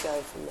where to go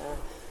from there.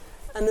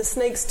 And the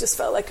snakes just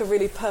felt like a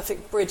really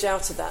perfect bridge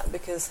out of that,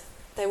 because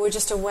they were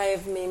just a way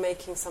of me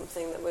making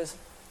something that was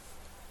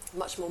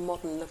much more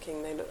modern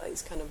looking. They looked like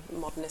these kind of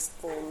modernist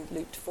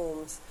looped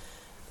forms.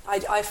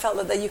 I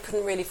felt that you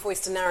couldn't really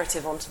foist a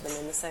narrative onto them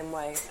in the same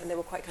way, and they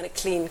were quite kind of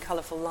clean,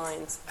 colourful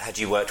lines. Had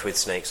you worked with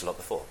snakes a lot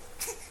before?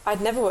 I'd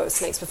never worked with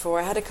snakes before.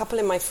 I had a couple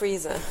in my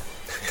freezer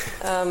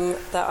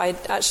that I'd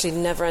actually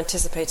never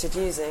anticipated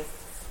using,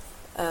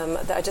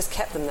 that I just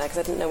kept them there because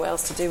I didn't know what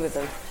else to do with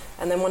them.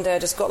 And then one day I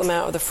just got them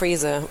out of the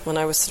freezer when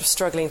I was sort of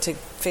struggling to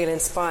feel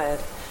inspired.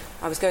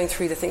 I was going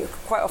through the thing.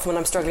 Quite often when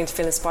I'm struggling to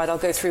feel inspired, I'll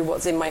go through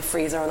what's in my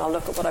freezer and I'll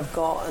look at what I've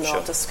got, and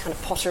I'll just kind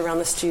of potter around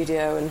the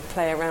studio and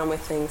play around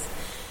with things.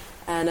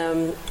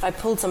 And I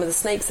pulled some of the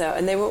snakes out,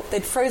 and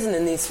they'd frozen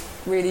in these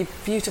really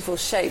beautiful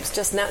shapes,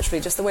 just naturally,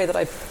 just the way that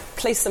I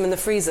placed them in the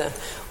freezer.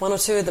 One or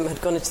two of them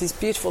had gone into these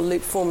beautiful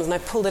loop forms, and I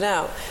pulled it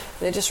out,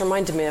 and it just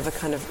reminded me of a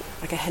kind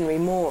of like a Henry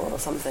Moore or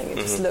something. It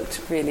just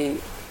looked really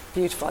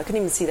beautiful. I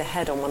couldn't even see the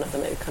head on one of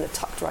them. It kind of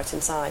tucked right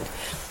inside.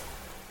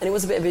 And it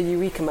was a bit of a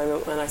eureka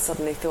moment when I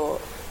suddenly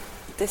thought,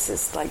 this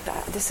is like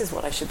that. This is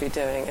what I should be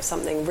doing. It's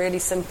something really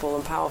simple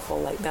and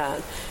powerful like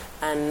that.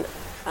 And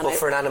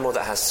for an animal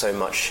that has so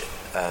much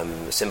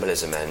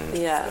symbolism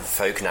and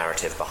folk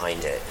narrative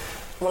behind it.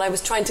 Well, I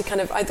was trying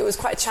to it was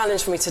quite a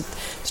challenge for me to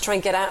try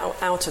and get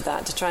out of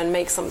that, to try and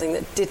make something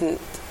that didn't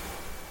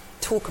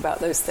talk about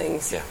those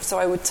things. Yeah. So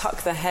I would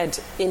tuck the head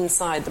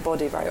inside the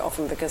body very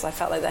often, because I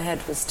felt like the head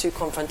was too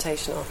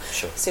confrontational.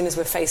 Sure. As soon as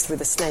we're faced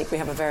with a snake, we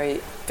have a very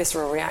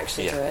visceral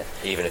reaction to it.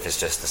 Even if it's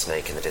just the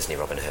snake in the Disney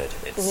Robin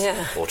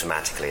Hood,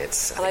 automatically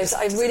it's... And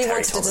I really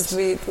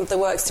wanted the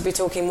works to be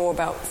talking more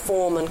about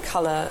form and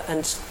colour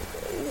and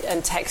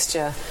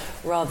texture,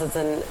 rather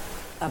than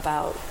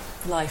about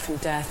life and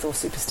death or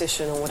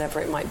superstition or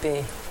whatever it might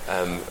be.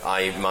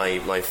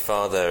 My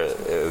father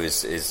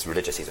is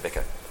religious. He's a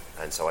vicar.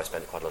 And so I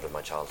spent quite a lot of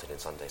my childhood in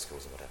Sunday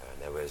schools and whatever.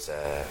 And there was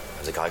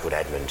a guy called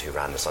Edmund who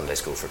ran the Sunday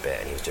school for a bit,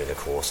 and he was doing a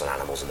course on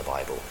animals in the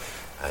Bible.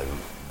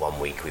 1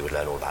 week we would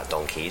learn all about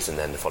donkeys, and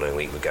then the following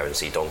week we'd go and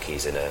see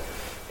donkeys in a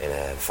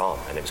farm,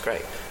 and it was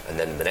great. And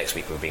then the next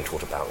week we were being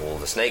taught about all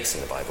the snakes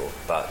in the Bible.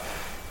 But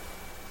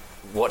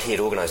what he had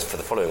organised for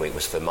the following week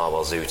was for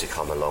Marwell Zoo to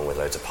come along with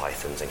loads of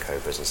pythons and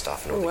cobras and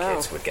stuff, and all the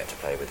kids would get to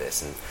play with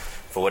this. And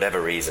for whatever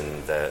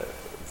reason, the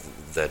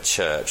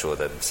church or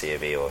the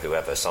CAB or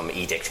whoever, some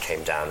edict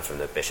came down from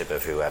the bishop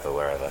of whoever,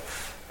 wherever,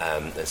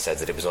 that said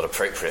that it was not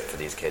appropriate for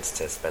these kids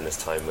to spend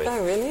this time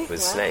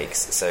with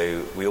snakes.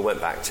 So we all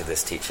went back to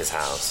this teacher's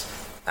house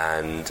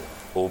and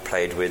all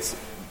played with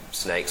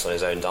snakes on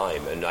his own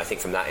dime. And I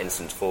think from that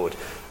instant forward,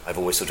 I've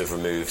always sort of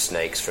removed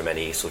snakes from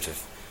any sort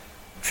of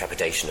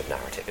trepidation of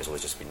narrative. It's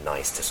always just been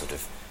nice to sort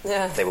of...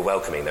 Yeah. They were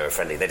welcoming, they were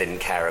friendly. They didn't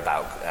care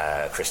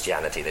about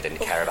Christianity, they didn't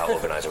care about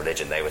organised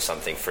religion. They were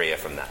something freer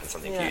from that and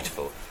something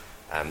beautiful.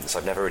 So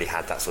I've never really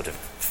had that sort of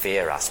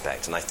fear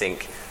aspect. And I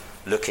think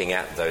looking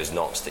at those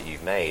knots that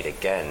you've made,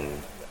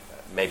 again,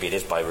 maybe it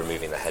is by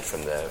removing the head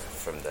from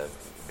the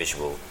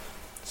visual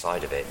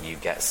side of it, you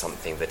get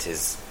something that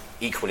is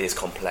equally as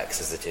complex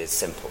as it is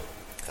simple,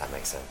 if that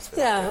makes sense.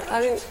 Yeah,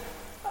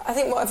 I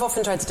think what I've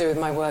often tried to do with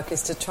my work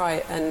is to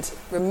try and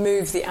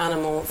remove the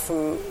animal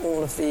from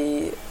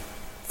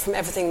from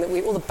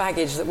everything all the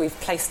baggage that we've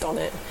placed on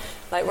it.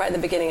 Like right at the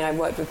beginning, I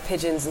worked with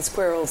pigeons and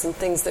squirrels and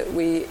things that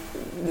we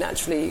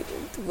naturally,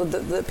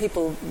 that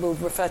people will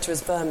refer to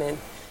as vermin.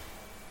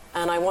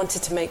 And I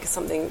wanted to make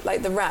something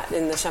like the rat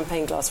in the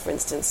champagne glass, for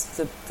instance.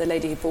 The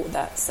lady who bought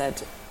that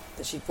said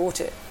that she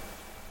bought it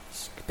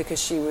because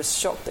she was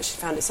shocked that she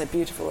found it so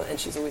beautiful, and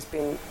she's always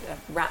been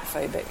rat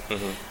phobic.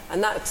 Mm-hmm.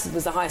 And that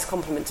was the highest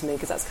compliment to me,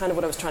 because that's kind of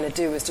what I was trying to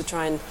do, was to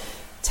try and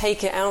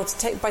take it out.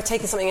 By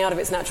taking something out of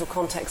its natural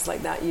context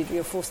like that,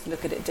 you're forced to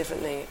look at it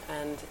differently.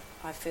 And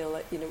I feel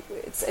like,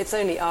 it's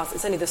only us,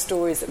 it's only the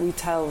stories that we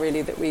tell,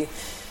 really, that we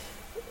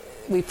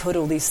put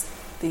all these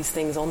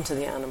things onto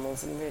the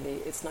animals, and really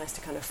it's nice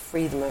to kind of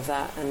free them of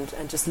that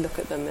and just look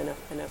at them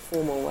in a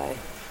formal way.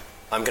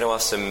 I'm going to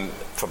ask some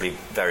probably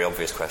very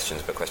obvious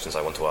questions, but questions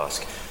I want to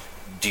ask.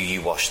 Do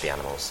you wash the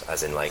animals?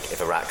 As in, like,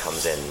 if a rat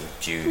comes in,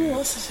 do you...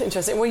 That's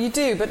interesting. Well, you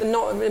do, but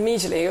not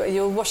immediately.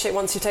 You'll wash it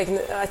once you've taken...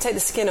 I take the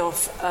skin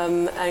off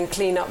and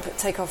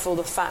take off all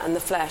the fat and the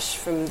flesh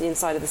from the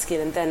inside of the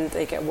skin, and then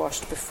they get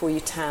washed before you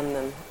tan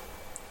them.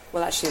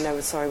 Well, actually, no,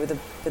 sorry. With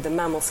the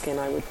mammal skin,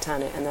 I would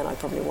tan it, and then I'd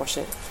probably wash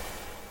it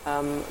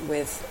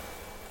with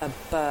a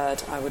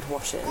bird, I would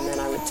wash it and then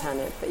I would tan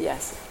it. But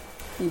yes,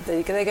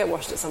 they get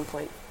washed at some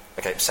point.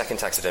 Okay, second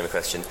taxidermy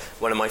question.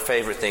 One of my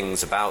favourite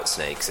things about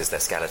snakes is their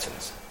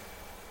skeletons.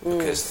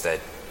 Because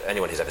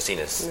anyone who's ever seen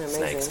a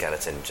snake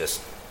skeleton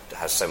just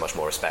has so much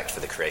more respect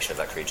for the creation of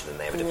that creature than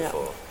they ever did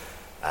before.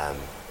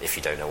 If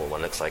you don't know what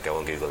one looks like, go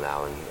on Google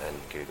now and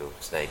Google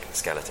snake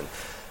skeleton.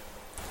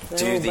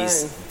 Do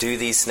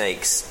these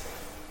snakes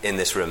in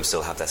this room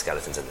still have their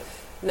skeletons in them?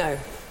 No,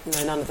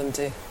 none of them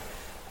do.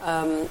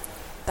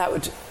 That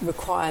would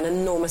require an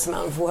enormous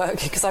amount of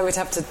work because I would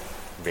have to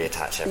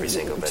reattach every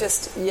single bit.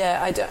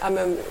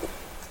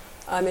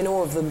 I'm in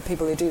awe of the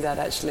people who do that,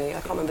 actually.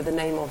 I can't remember the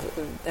name of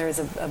it. There is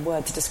a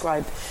word to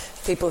describe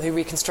people who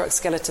reconstruct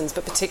skeletons,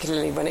 but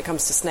particularly when it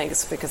comes to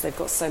snakes because they've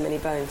got so many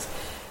bones.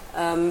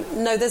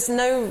 No, there's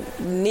no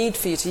need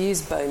for you to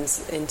use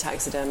bones in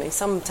taxidermy.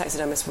 Some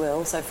taxidermists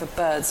will. So for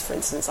birds, for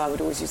instance, I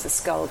would always use the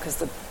skull because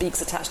the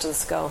beak's attached to the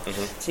skull.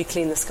 So you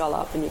clean the skull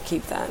up and you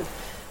keep that.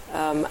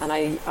 And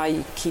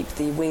I keep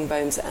the wing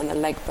bones and the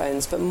leg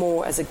bones, but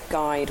more as a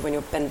guide when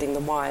you're bending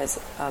the wires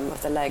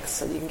of the legs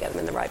so that you can get them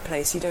in the right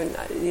place. You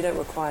don't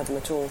require them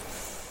at all.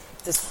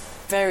 There's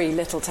very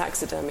little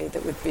taxidermy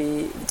that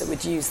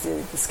would use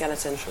the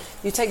skeleton. Sure.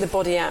 You take the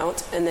body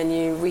out and then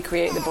you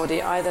recreate the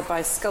body either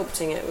by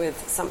sculpting it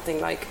with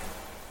something like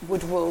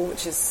wood wool,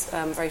 which is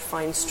very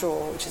fine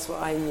straw, which is what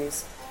I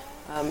use.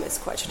 It's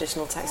quite a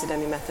traditional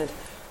taxidermy method.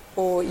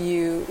 Or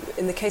in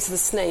the case of the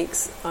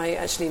snakes, I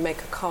actually make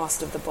a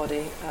cast of the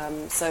body.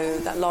 So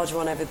that large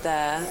one over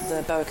there,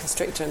 the boa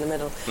constrictor in the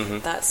middle,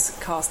 that's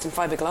cast in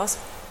fiberglass.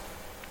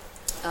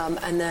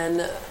 And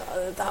then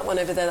that one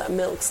over there, that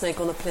milk snake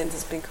on the plinth,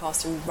 has been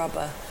cast in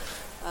rubber.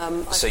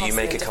 So you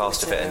make a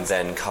cast of it and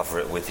then cover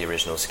it with the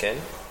original skin?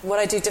 What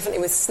I do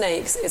differently with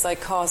snakes is I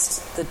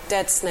cast the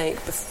dead snake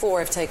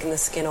before I've taken the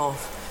skin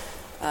off.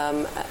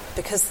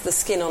 Because the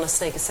skin on a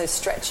snake is so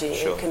stretchy,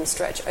 it can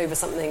stretch over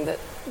something that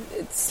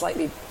it's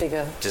slightly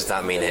bigger. Does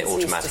that mean it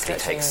automatically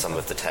takes some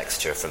of the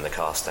texture from the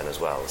cast then as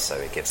well, so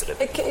it gives it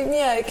a... it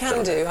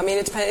can do. I mean,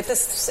 it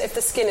depends. If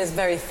the skin is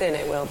very thin,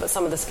 it will, but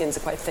some of the skins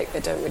are quite thick, they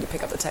don't really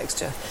pick up the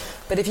texture.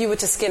 But if you were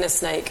to skin a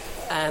snake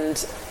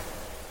and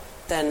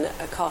then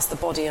cast the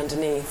body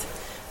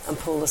underneath and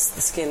pull the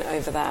skin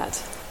over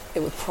that,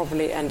 it would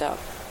probably end up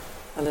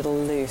a little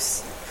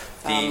loose.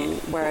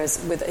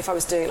 Whereas if I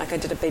was doing, like I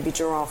did a baby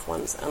giraffe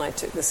once and I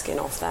took the skin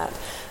off that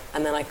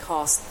and then I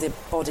cast the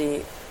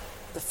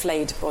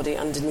flayed body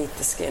underneath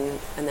the skin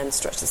and then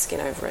stretched the skin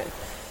over it.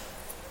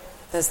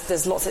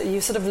 There's lots of, you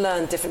sort of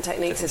learn different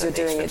techniques as you're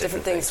doing it.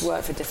 Different things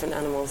work for different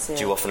animals. Yeah.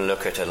 Do you often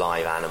look at a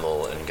live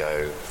animal and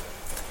go,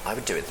 I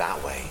would do it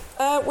that way?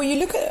 I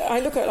look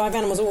at live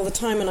animals all the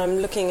time and I'm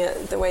looking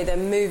at the way they're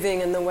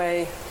moving and the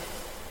way...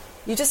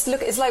 You just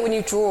look. It's like when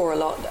you draw a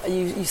lot.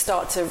 You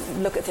start to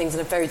look at things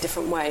in a very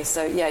different way.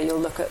 So you'll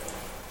look at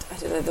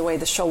the way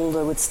the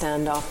shoulder would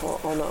stand up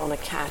on a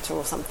cat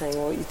or something,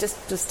 or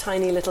just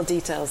tiny little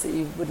details that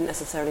you wouldn't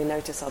necessarily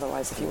notice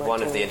otherwise if you weren't.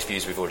 One of the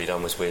interviews we've already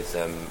done was with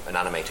an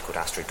animator called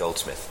Astrid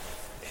Goldsmith,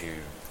 who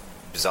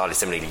bizarrely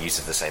similarly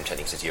uses the same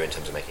techniques as you in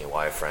terms of making a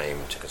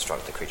wireframe to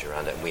construct the creature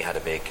around it. And we had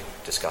a big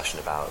discussion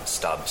about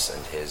Stubbs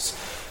and his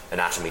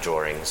anatomy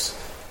drawings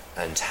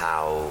and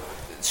how,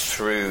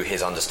 through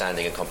his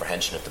understanding and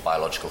comprehension of the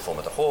biological form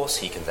of the horse,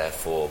 he can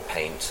therefore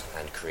paint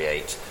and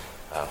create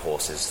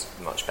horses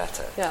much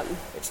better. Yeah.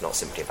 It's not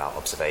simply about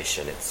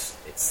observation,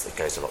 it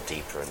goes a lot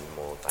deeper and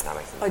more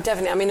dynamic than that. Oh,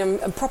 definitely. I mean,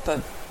 a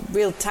proper,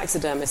 real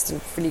taxidermist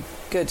and really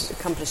good,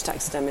 accomplished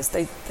taxidermist,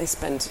 they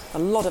spend a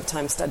lot of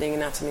time studying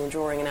anatomy and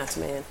drawing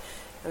anatomy. And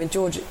I mean,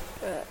 George,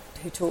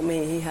 who taught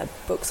me, he had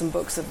books and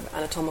books of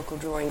anatomical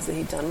drawings that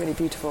he'd done, really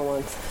beautiful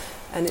ones.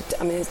 And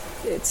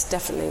it's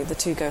definitely, the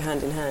two go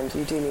hand in hand.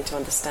 You do need to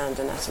understand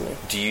anatomy.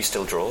 Do you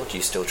still draw? Do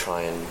you still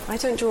try and... I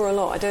don't draw a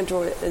lot. I don't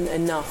draw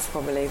enough,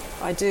 probably.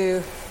 I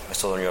do... I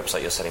saw on your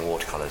website you're selling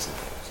watercolours and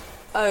things.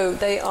 Oh,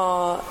 they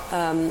are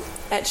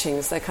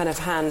etchings. They're kind of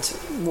hand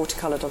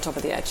watercoloured on top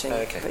of the etching. Oh,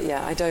 okay. But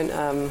yeah, I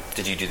don't...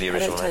 Did you do the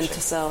original etching? I don't tend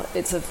to sell...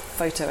 It's a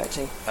photo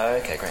etching. Oh,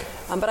 okay, great.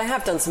 But I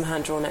have done some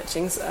hand-drawn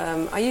etchings.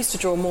 I used to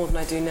draw more than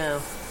I do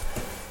now.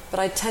 But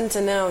I tend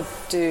to now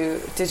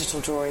do digital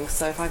drawings,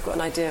 so if I've got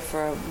an idea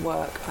for a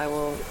work, I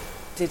will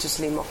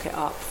digitally mock it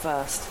up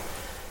first.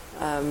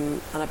 And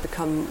I've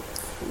become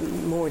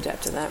more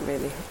adept at that,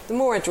 really. The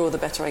more I draw, the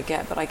better I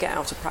get, but I get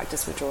out of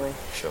practice with drawing.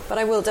 Sure. But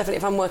I will definitely,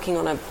 if I'm working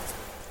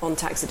on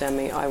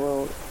taxidermy,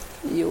 I'll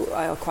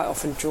quite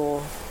often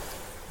draw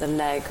the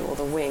leg or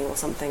the wing or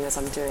something as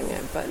I'm doing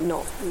it, but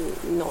not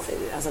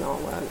as an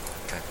artwork.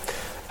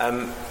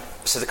 Okay.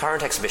 So the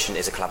current exhibition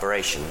is a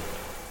collaboration.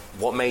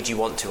 What made you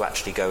want to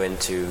actually go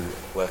into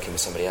working with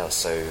somebody else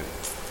so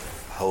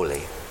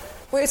wholly?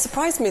 Well, it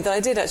surprised me that I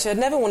did, actually. I'd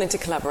never wanted to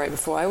collaborate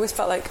before. I always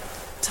felt like,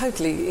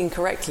 totally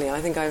incorrectly, I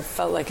think I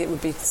felt like it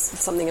would be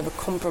something of a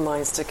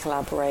compromise to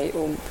collaborate.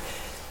 Or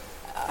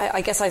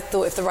I guess I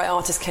thought if the right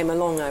artist came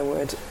along, I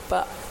would.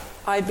 But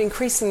I'd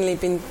increasingly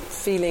been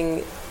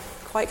feeling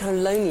quite kind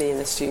of lonely in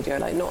the studio,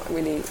 like not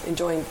really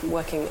enjoying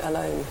working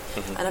alone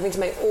and having to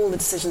make all the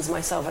decisions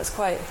myself.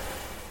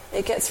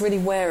 it gets really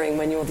wearing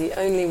when you're the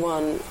only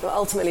one. But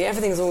ultimately,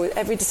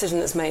 every decision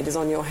that's made is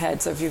on your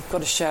head. So if you've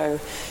got a show,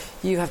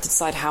 you have to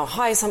decide how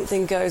high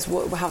something goes,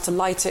 how to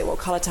light it, what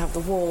colour to have the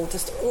wall,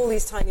 just all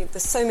these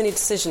there's so many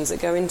decisions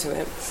that go into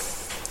it.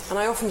 And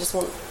I often just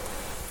want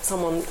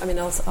someone, I mean,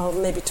 I'll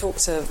maybe talk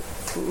to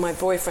my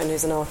boyfriend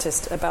who's an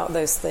artist about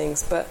those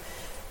things, but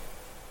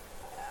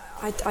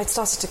I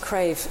started to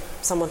crave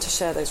someone to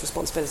share those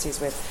responsibilities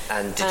with.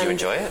 And did you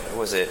enjoy it?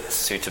 Was it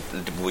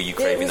suitable? Were you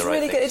craving the right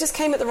really thing? Good. It just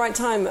came at the right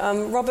time.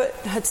 Robert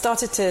had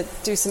started to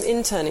do some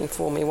interning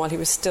for me while he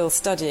was still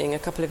studying a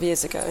couple of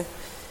years ago.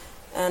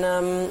 And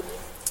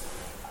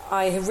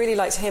I really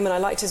liked him and I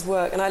liked his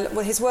work. And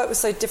his work was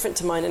so different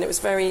to mine, and it's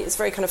very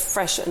kind of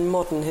fresh and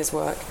modern, his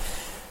work.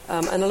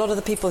 And a lot of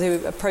the people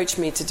who approach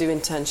me to do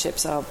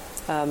internships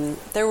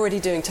they're already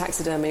doing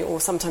taxidermy, or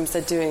sometimes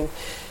they're doing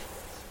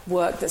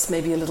work that's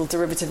maybe a little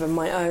derivative of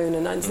my own,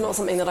 and it's not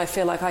something that I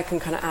feel like I can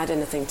kind of add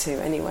anything to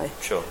anyway.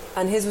 Sure.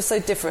 And his was so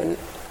different.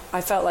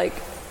 I felt like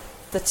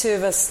the two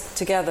of us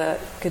together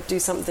could do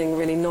something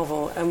really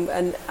novel.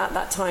 And at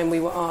that time,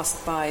 we were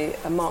asked by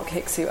Mark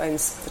Hicks, who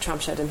owns the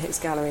Tramshed and Hicks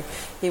Gallery.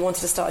 He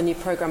wanted to start a new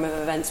programme of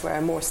events where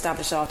a more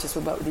established artist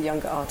would work with a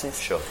younger artist.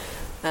 Sure.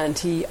 And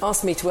he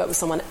asked me to work with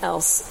someone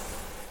else,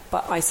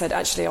 but I said,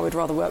 actually, I would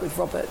rather work with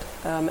Robert.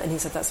 And he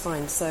said, that's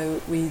fine.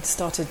 So we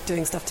started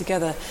doing stuff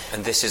together.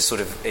 And this is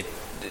sort of...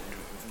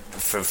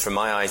 From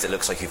my eyes, it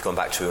looks like you've gone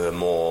back to a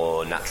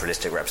more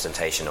naturalistic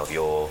representation of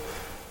your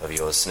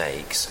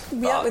snakes,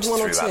 but with one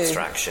through or two.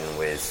 abstraction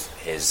with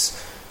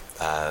his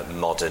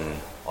modern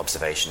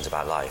observations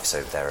about life.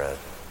 So there are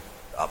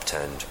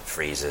upturned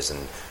freezers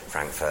and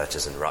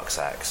frankfurters and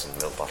rucksacks and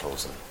milk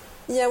bottles.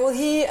 Yeah, well,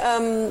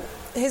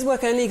 his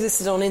work only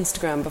existed on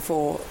Instagram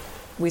before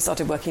we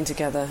started working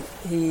together.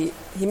 He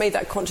made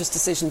that conscious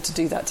decision to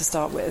do that to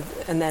start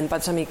with, and then by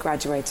the time he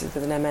graduated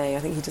with an MA, I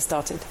think he just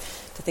started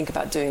to think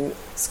about doing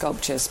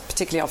sculptures,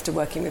 particularly after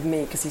working with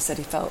me, because he said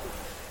he felt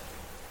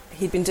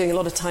he'd been doing a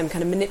lot of time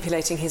kind of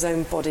manipulating his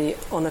own body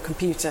on a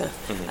computer,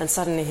 and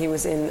suddenly he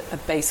was in a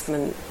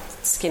basement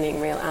skinning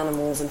real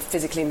animals and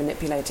physically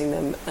manipulating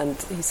them, and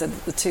he said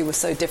that the two were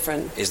so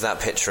different. Is that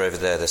picture over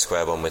there, the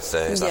square one with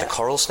the... Is that a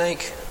coral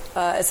snake?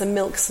 It's a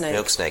milk snake.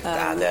 Milk snake.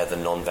 They're the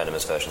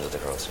non-venomous versions of the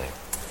coral snake.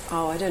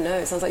 Oh, I don't know.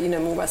 It sounds like you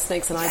know more about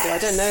snakes than I do. I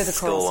don't know the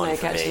coral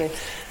snake, actually.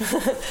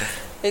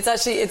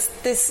 It's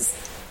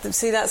this...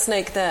 See that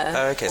snake there?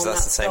 Oh, okay, so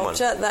that's the same one.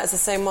 That's the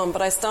same one,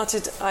 but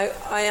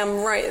I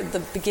am right at the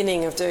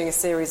beginning of doing a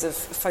series of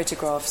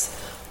photographs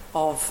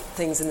of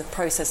things in the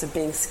process of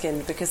being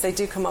skinned, because they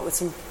do come up with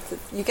some...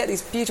 You get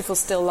these beautiful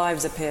still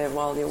lives appear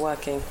while you're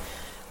working.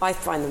 I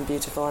find them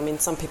beautiful. I mean,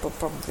 some people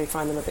probably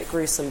find them a bit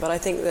gruesome, but I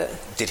think that...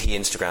 Did he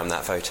Instagram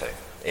that photo?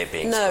 It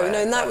being square? No,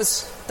 and that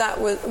was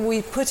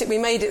we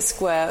made it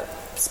square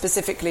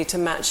specifically to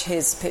match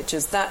his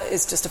pictures. That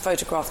is just a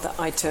photograph that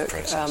I took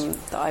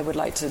that I would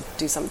like to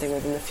do something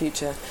with in the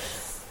future.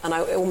 And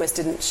I almost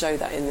didn't show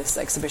that in this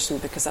exhibition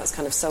because that's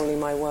kind of solely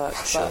my work.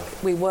 Sure.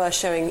 But we were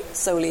showing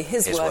solely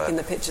his work in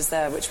the pictures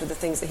there, which were the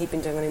things that he'd been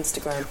doing on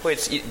Instagram. Well,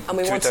 and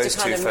we through wanted those to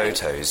kind two of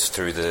photos,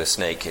 through the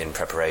snake in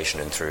preparation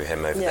and through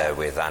him over there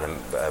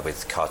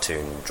with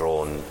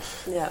cartoon-drawn,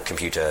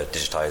 computer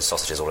digitised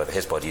sausages all over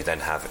his body, you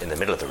then have in the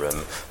middle of the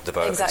room the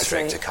boa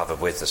constrictor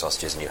covered with the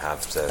sausages, and you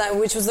have the...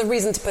 which was the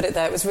reason to put it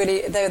there. It was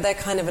really... They're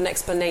kind of an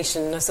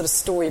explanation, a sort of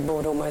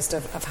storyboard almost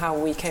of how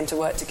we came to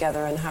work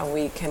together and how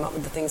we came up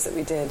with the things that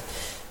we did.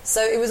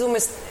 So it was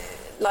almost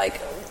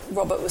like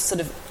Robert was sort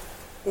of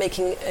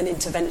making an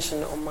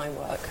intervention on my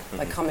work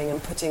by coming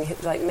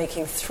and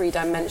making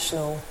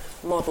three-dimensional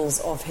models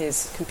of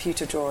his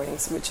computer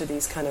drawings, which are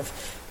these kind of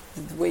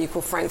what you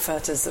call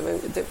frankfurters.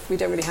 That we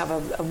don't really have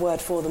a word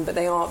for them, but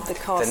they are the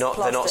cast.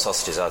 They're not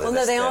sausages, are they? Well,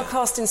 no, they are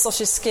cast in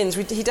sausage skins.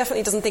 He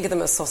definitely doesn't think of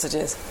them as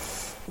sausages,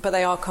 but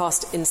they are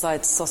cast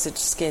inside sausage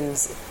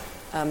skins.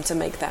 To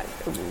make that,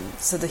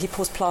 so that he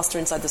pours plaster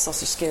inside the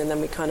sausage skin, and then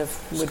we kind of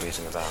would squeeze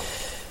them about.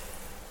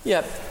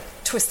 Yeah,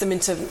 twist them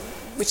into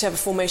whichever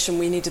formation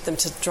we needed them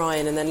to dry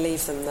in, and then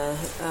leave them there.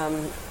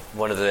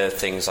 One of the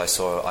things I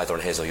saw either on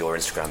his or your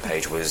Instagram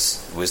page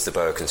was the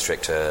boa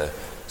constrictor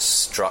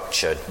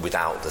structured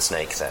without the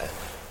snake there,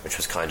 which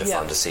was kind of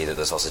fun to see that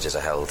the sausages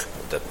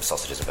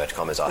inverted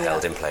commas are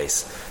held in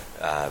place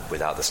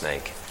without the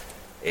snake.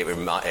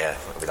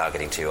 Without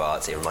getting too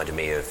artsy, it reminded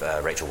me of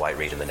Rachel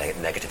Whiteread and the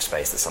negative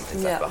space that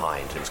something's left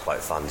behind. And it was quite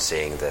fun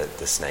seeing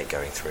the snake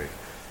going through.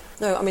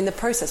 No, I mean, the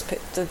process...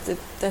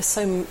 there's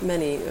so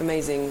many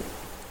amazing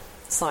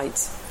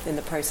sites in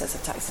the process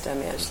of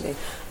taxidermy, actually.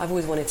 I've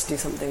always wanted to do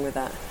something with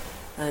that.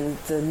 And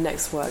the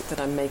next work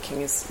that I'm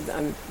making is...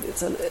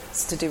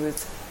 it's to do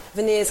with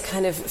veneers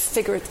kind of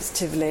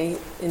figuratively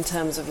in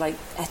terms of, like,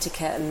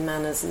 etiquette and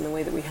manners and the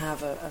way that we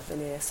have a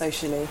veneer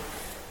socially,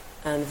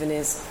 and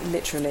veneers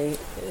literally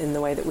in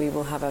the way that we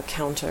will have a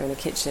counter in a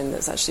kitchen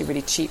that's actually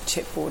really cheap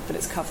chipboard, but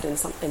it's covered in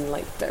something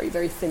like very,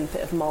 very thin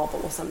bit of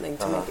marble or something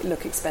to make it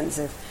look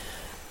expensive.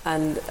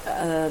 And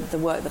the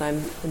work that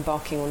I'm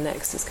embarking on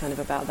next is kind of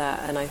about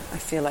that, and I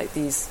feel like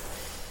these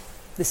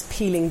this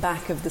peeling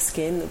back of the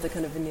skin of the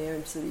kind of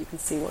veneer, so that you can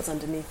see what's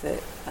underneath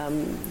it,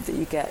 that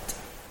you get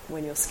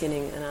when you're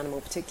skinning an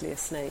animal, particularly a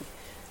snake,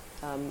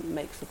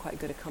 make for quite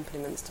good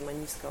accompaniments to my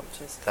new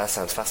sculptures. That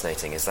sounds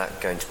fascinating. Is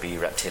that going to be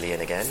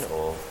reptilian again,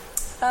 or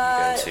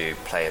are you going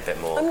to play a bit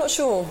more? I'm not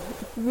sure.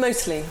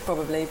 Mostly,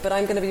 probably, but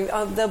I'm going to be.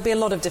 There'll be a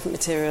lot of different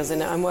materials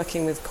in it. I'm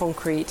working with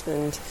concrete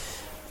and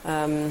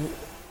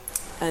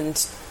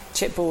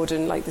chipboard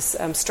and like this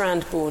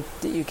strand board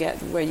that you get,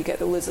 where you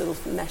get all this little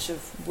mesh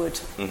of wood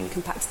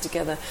compacted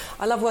together.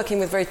 I love working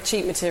with very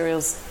cheap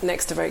materials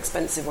next to very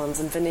expensive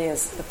ones, and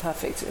veneers are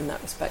perfect in that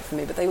respect for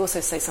me. But they also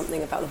say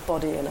something about the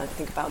body, and I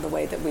think about the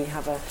way that we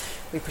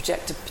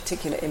project a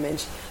particular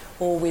image,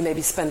 or we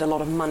maybe spend a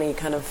lot of money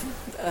kind of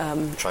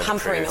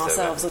pampering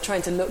ourselves, or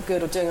trying to look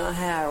good, or doing our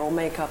hair or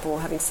makeup, or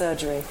having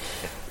surgery,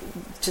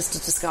 just to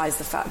disguise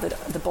the fact that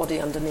the body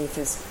underneath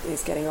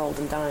is getting old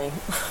and dying.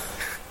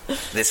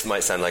 This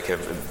might sound like a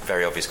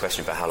very obvious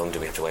question, but how long do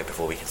we have to wait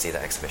before we can see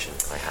that exhibition?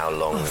 Like, how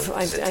long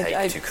does it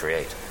take to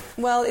create?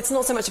 Well, it's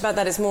not so much about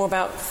that. It's more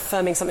about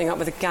firming something up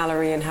with a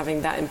gallery and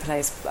having that in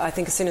place. I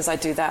think as soon as I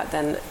do that,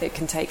 then it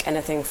can take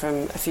anything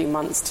from a few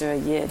months to a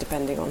year,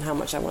 depending on how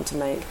much I want to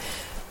make.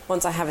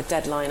 Once I have a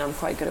deadline, I'm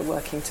quite good at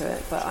working to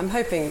it. But I'm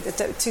hoping,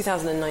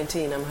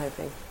 2019, I'm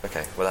hoping.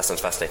 OK, well, that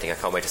sounds fascinating. I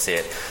can't wait to see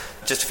it.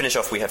 Just to finish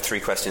off, we have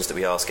 3 questions that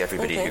we ask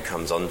everybody who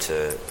comes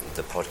onto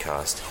the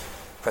podcast.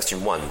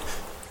 Question 1.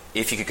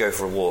 If you could go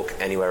for a walk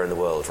anywhere in the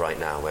world right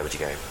now, where would you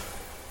go?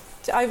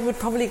 I would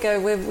probably go.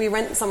 We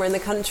rent somewhere in the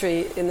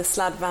country in the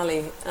Slad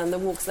Valley, and the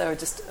walks there are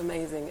just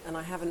amazing. And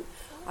I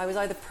was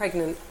either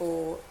pregnant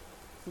or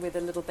with a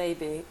little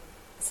baby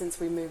since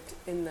we moved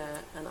in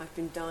there, and I've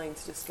been dying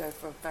to just go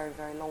for a very,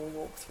 very long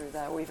walk through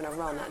there, or even a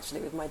run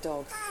actually with my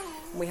dog.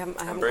 I haven't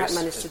quite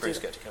managed to do. Bruce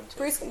get to come too?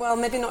 Bruce, well,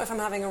 maybe not if I'm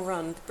having a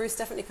run. Bruce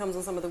definitely comes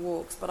on some of the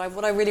walks, but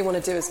what I really want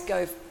to do is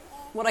go.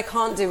 What I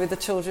can't do with the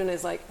children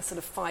is like a sort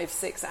of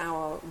 5-6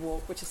 hour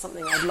walk, which is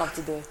something I'd love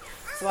to do.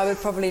 So I would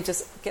probably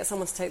just get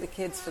someone to take the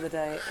kids for the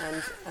day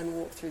and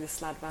walk through the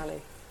Slad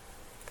Valley.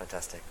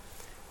 Fantastic.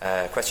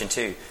 Question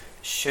 2.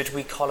 Should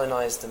we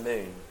colonise the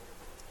moon?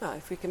 Oh,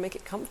 if we can make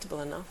it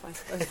comfortable enough, I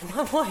suppose.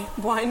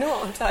 Why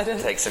not?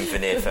 Take some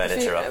veneer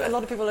furniture up there. A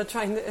lot of people are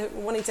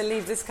wanting to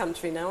leave this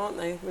country now, aren't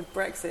they, with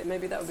Brexit?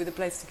 Maybe that would be the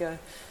place to go.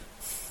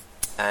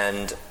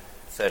 And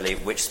thirdly,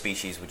 which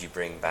species would you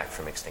bring back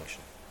from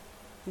extinction?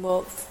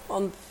 Well,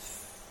 on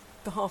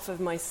behalf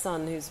of my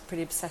son, who's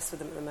pretty obsessed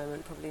with them at the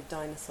moment, probably a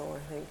dinosaur, I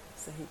think,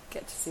 so he'd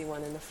get to see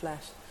one in the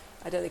flesh.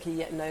 I don't think he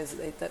yet knows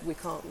that we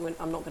can't.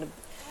 I'm not going to.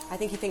 I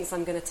think he thinks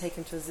I'm going to take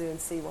him to a zoo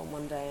and see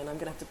one day, and I'm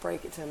going to have to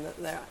break it to him that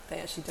they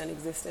actually don't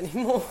exist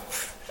anymore.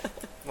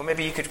 Well,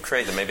 maybe you could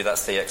create them. Maybe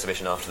that's the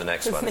exhibition after the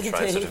next one, and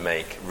try and sort of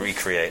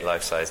recreate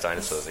life-size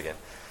dinosaurs again.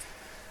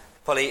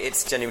 Polly,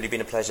 it's genuinely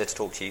been a pleasure to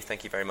talk to you.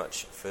 Thank you very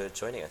much for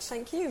joining us.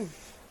 Thank you.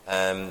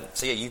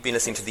 You've been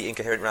listening to the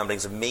incoherent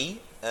ramblings of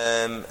me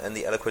and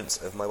the eloquence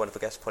of my wonderful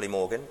guest, Polly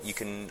Morgan. You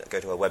can go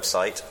to our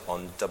website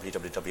on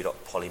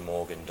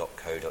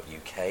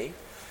www.pollymorgan.co.uk.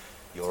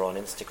 You're on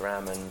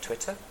Instagram and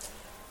Twitter?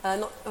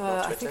 Twitter?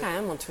 I think I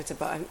am on Twitter,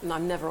 but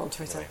I'm never on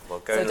Twitter. Anyway,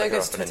 well, don't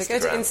go to Twitter. Go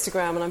to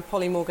Instagram, and I'm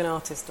Polly Morgan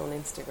Artist on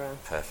Instagram.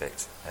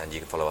 Perfect. And you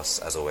can follow us,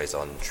 as always,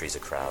 on Trees a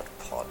Crowd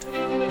Pod. Oh,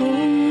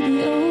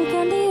 the oak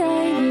and the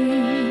ivy.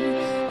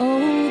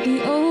 Oh,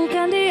 the oak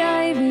and the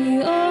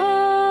ivy. Oh.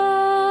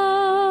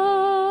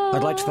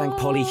 I'd like to thank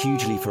Polly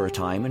hugely for her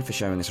time and for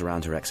showing us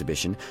around her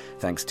exhibition.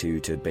 Thanks to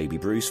baby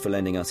Bruce for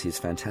lending us his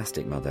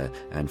fantastic mother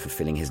and for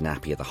filling his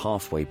nappy at the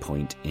halfway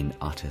point in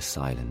utter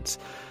silence.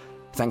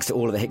 Thanks to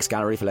all of the Hicks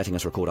Gallery for letting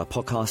us record our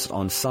podcast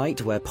on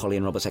site, where Polly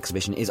and Robert's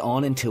exhibition is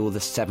on until the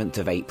 7th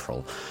of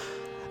April.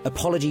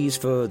 Apologies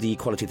for the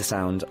quality of the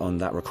sound on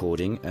that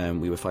recording.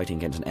 We were fighting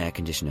against an air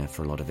conditioner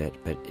for a lot of it,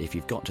 but if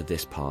you've got to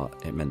this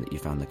part, it meant that you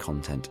found the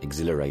content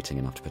exhilarating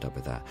enough to put up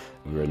with that.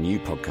 We're a new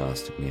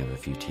podcast, we have a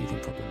few teething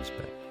problems,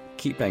 but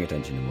keep paying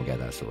attention and we'll get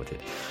that sorted.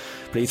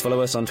 Please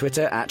follow us on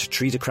Twitter at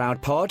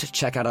TreesACrowdPod.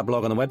 Check out our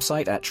blog on the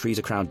website at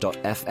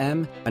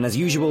treesacrowd.fm. And as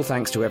usual,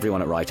 thanks to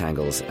everyone at Right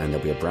Angles, and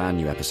there'll be a brand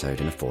new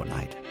episode in a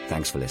fortnight.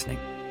 Thanks for listening.